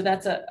 So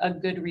that's a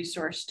good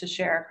resource to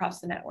share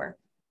across the network.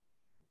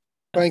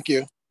 Thank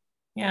you.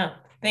 Yeah,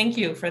 thank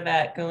you for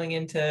that, going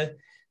into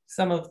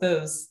some of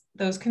those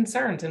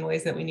concerns and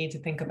ways that we need to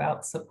think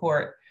about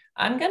support.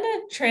 I'm going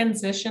to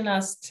transition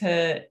us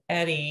to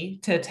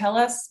Eddie to tell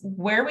us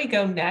where we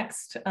go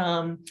next,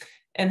 and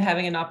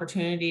having an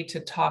opportunity to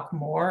talk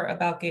more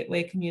about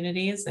gateway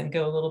communities and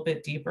go a little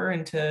bit deeper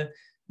into,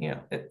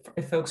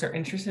 if folks are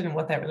interested in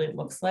what that really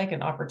looks like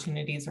and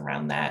opportunities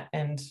around that,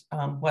 and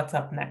what's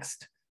up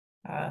next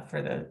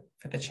for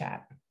the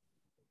chat.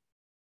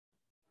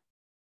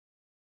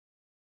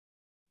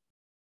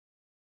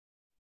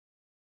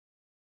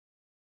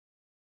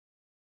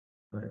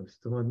 I'm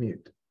still on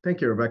mute.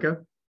 Thank you,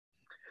 Rebecca.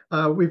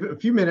 We've a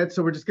few minutes,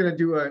 so we're just going to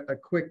do a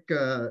quick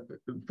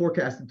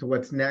forecast into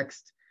what's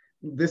next.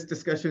 This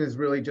discussion is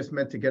really just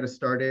meant to get us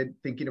started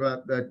thinking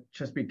about the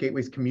Chesapeake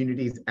Gateways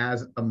communities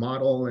as a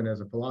model and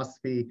as a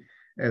philosophy,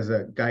 as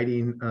a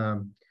guiding,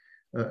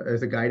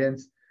 as a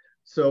guidance.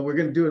 So we're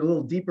going to do a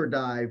little deeper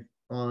dive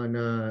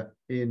on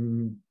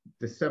in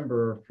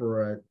December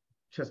for a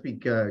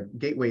Chesapeake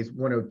Gateways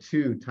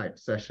 102 type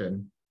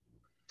session.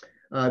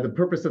 The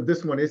purpose of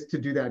this one is to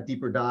do that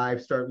deeper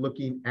dive, start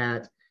looking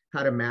at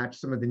how to match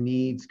some of the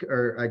needs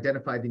or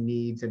identify the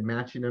needs and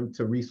matching them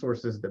to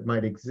resources that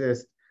might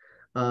exist.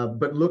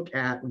 But look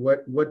at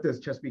what does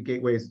Chesapeake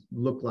Gateways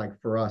look like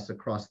for us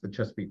across the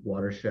Chesapeake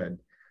watershed.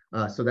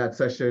 So that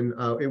session,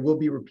 it will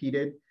be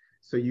repeated.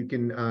 So you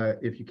can,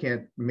 if you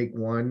can't make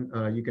one,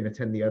 you can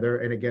attend the other.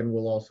 And again,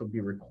 we'll also be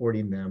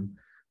recording them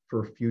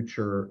for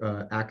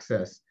future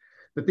access.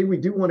 The thing we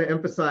do want to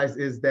emphasize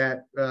is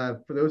that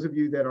for those of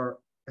you that are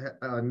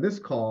on this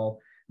call,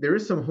 there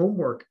is some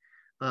homework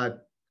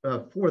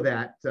for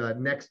that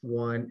next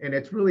one. And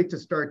it's really to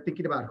start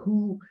thinking about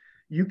who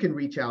you can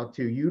reach out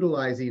to,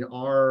 utilizing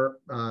our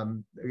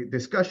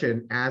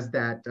discussion as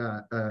that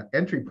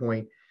entry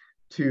point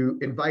to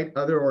invite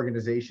other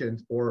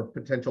organizations or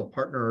potential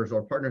partners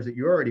or partners that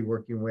you're already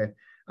working with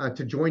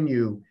to join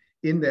you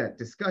in that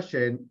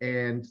discussion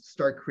and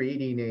start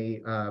creating a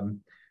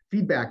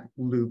feedback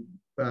loop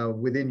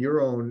within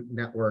your own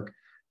network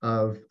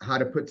of how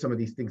to put some of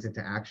these things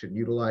into action,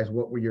 utilize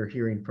what you're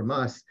hearing from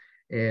us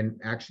and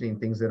actioning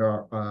things that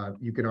are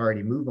you can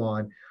already move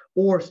on,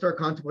 or start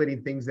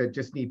contemplating things that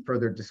just need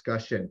further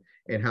discussion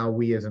and how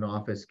we as an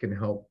office can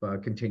help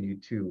continue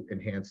to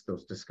enhance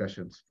those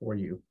discussions for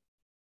you.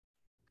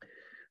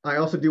 I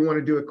also do want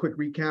to do a quick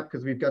recap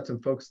because we've got some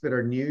folks that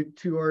are new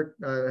to our,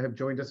 have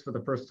joined us for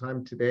the first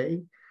time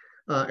today.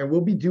 And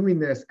we'll be doing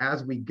this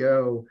as we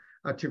go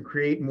to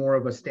create more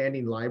of a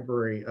standing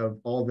library of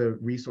all the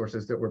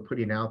resources that we're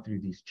putting out through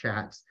these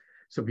chats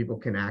so people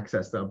can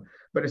access them.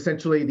 But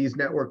essentially these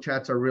network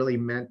chats are really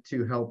meant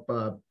to help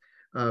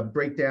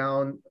break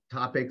down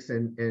topics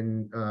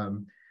and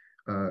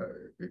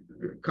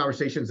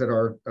conversations that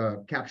are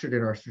captured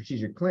in our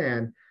strategic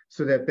plan,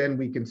 so that then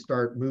we can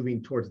start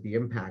moving towards the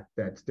impact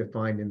that's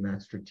defined in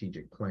that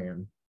strategic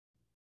plan.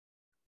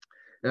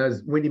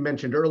 As Wendy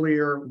mentioned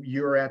earlier,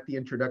 you're at the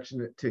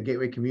Introduction to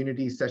Gateway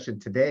Communities session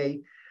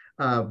today.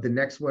 The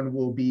next one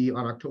will be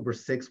on October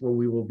 6th, where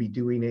we will be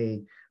doing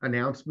an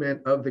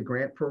announcement of the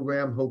grant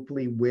program,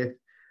 hopefully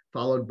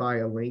followed by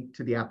a link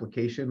to the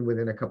application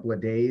within a couple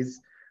of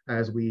days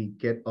as we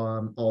get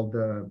all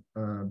the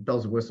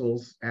bells and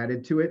whistles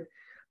added to it.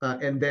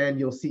 And then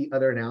you'll see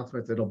other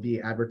announcements that'll be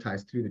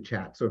advertised through the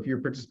chat. So if you're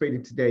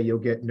participating today, you'll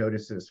get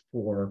notices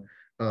for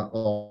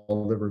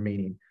all the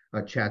remaining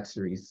chat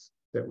series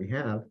that we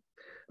have.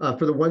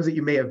 For the ones that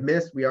you may have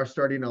missed, we are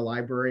starting a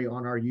library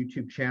on our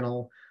YouTube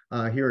channel.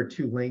 Here are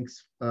two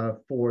links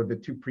for the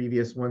two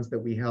previous ones that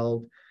we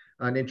held.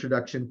 An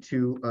introduction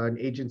to an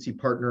agency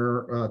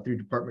partner through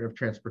Department of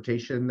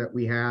Transportation that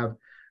we have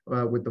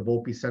with the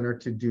Volpe Center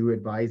to do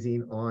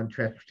advising on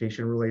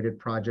transportation related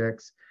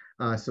projects.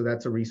 So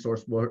that's a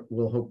resource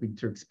we're hoping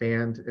to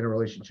expand, in a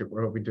relationship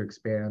we're hoping to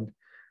expand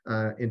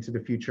into the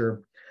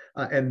future.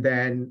 And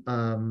then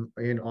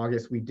in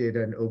August, we did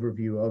an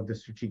overview of the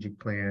strategic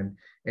plan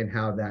and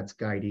how that's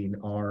guiding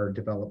our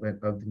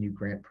development of the new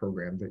grant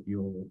program that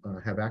you'll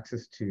have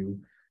access to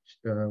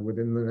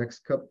within the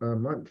next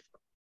month.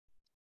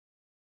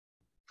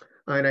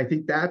 And I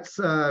think that's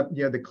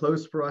the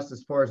close for us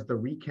as far as the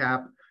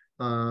recap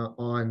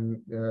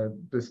on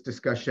this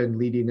discussion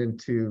leading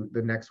into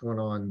the next one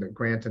on the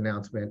grant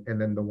announcement, and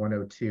then the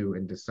 102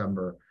 in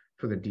December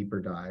for the deeper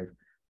dive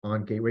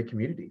on Gateway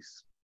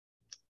Communities.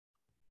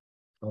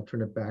 I'll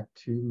turn it back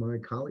to my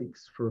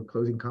colleagues for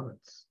closing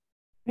comments.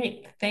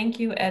 Great, thank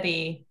you,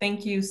 Eddie.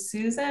 Thank you,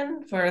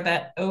 Susan, for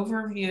that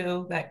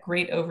overview, that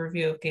great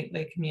overview of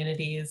Gateway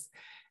Communities.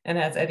 And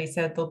as Eddie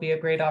said, there'll be a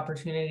great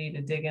opportunity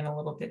to dig in a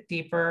little bit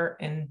deeper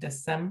in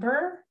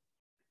December.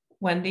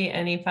 Wendy,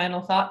 any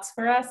final thoughts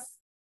for us?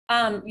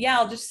 Yeah,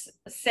 I'll just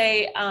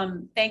say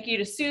thank you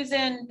to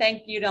Susan.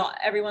 Thank you to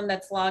everyone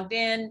that's logged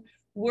in.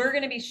 We're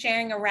going to be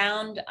sharing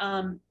around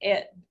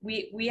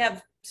we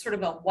have sort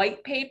of a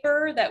white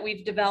paper that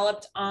we've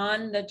developed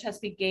on the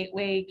Chesapeake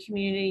Gateway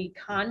community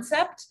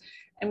concept.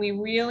 And we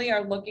really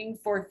are looking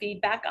for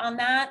feedback on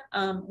that.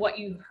 What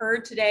you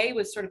heard today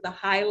was sort of the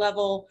high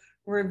level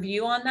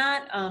review on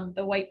that.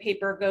 The white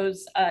paper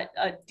goes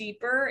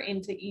deeper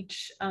into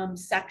each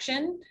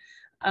section.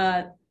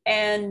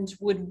 And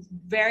would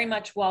very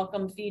much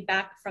welcome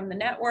feedback from the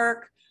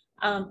network.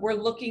 We're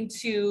looking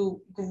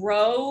to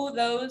grow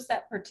those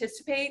that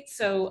participate,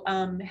 so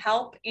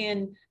help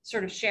in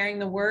sort of sharing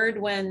the word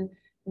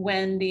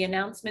when the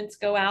announcements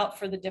go out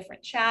for the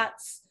different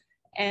chats,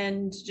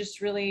 and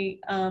just really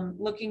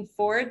looking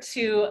forward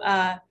to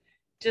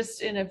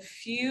just in a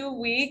few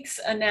weeks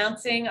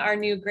announcing our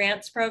new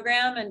grants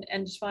program,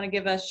 and just want to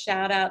give a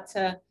shout out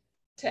to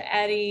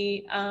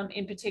Eddie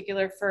in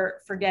particular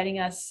for getting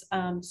us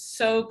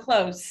so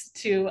close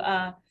to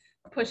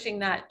pushing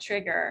that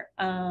trigger,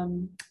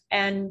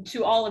 and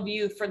to all of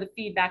you for the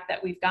feedback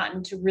that we've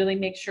gotten to really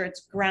make sure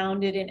it's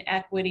grounded in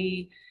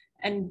equity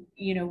and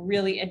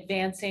really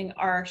advancing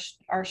our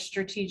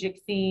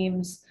strategic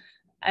themes,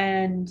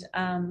 and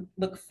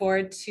look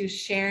forward to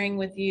sharing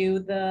with you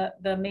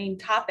the main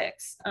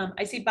topics.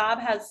 I see Bob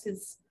has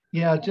his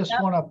Yeah, just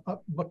want to,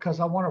 because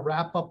I want to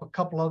wrap up a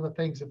couple other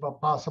things if I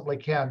possibly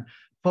can.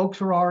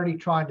 Folks are already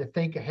trying to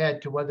think ahead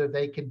to whether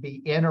they can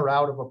be in or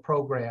out of a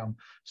program.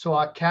 So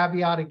I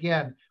caveat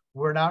again,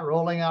 we're not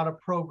rolling out a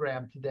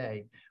program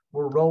today.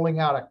 We're rolling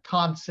out a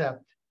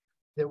concept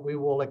that we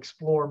will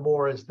explore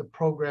more as the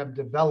program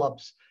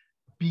develops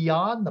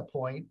beyond the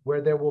point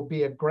where there will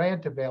be a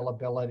grant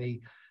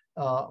availability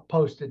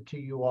posted to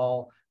you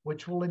all,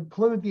 which will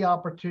include the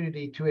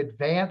opportunity to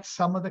advance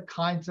some of the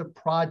kinds of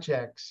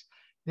projects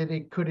that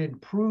it could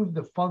improve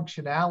the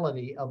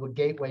functionality of a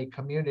gateway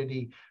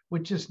community,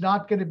 which is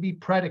not going to be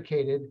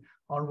predicated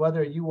on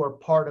whether you are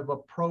part of a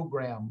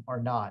program or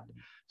not.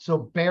 So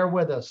bear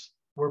with us.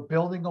 We're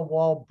building a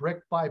wall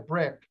brick by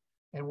brick,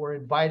 and we're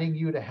inviting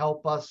you to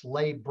help us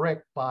lay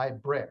brick by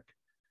brick.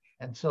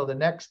 And so the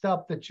next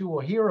step that you will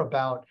hear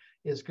about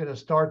is going to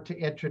start to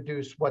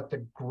introduce what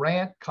the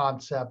grant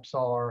concepts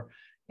are,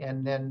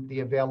 and then the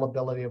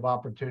availability of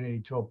opportunity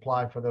to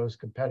apply for those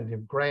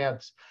competitive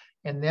grants.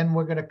 And then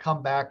we're going to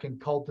come back and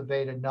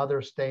cultivate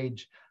another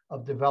stage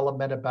of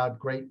development about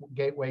great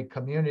gateway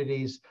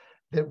communities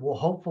that will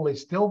hopefully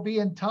still be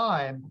in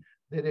time,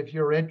 that if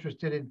you're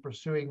interested in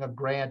pursuing a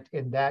grant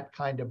in that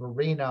kind of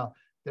arena,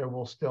 there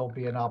will still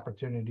be an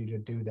opportunity to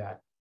do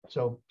that.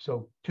 So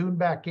tune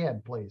back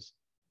in, please.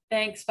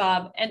 Thanks,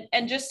 Bob.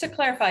 And just to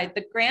clarify,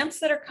 the grants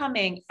that are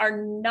coming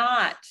are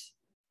not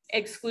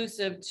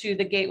exclusive to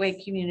the gateway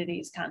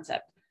communities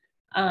concept.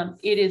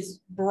 It is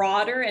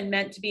broader and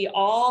meant to be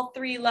all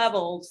three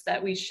levels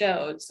that we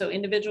showed. So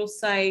individual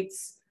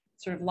sites,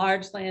 sort of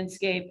large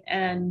landscape,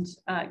 and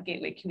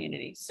gateway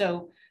community.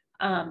 So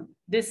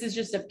this is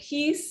just a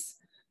piece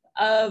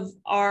of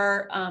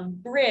our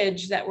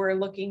bridge that we're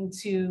looking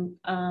to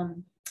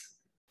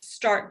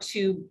start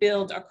to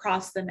build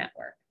across the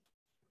network.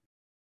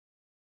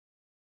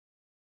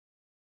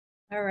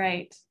 All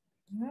right.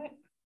 All right.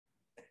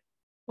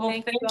 Well,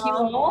 thank you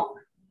all.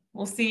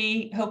 We'll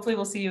see, hopefully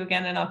we'll see you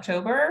again in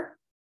October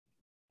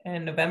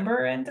and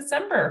November and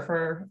December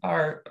for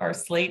our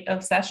slate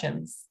of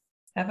sessions.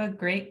 Have a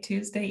great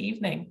Tuesday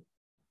evening.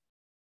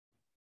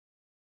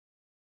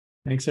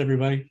 Thanks,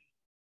 everybody.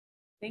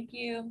 Thank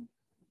you.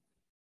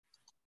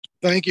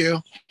 Thank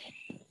you.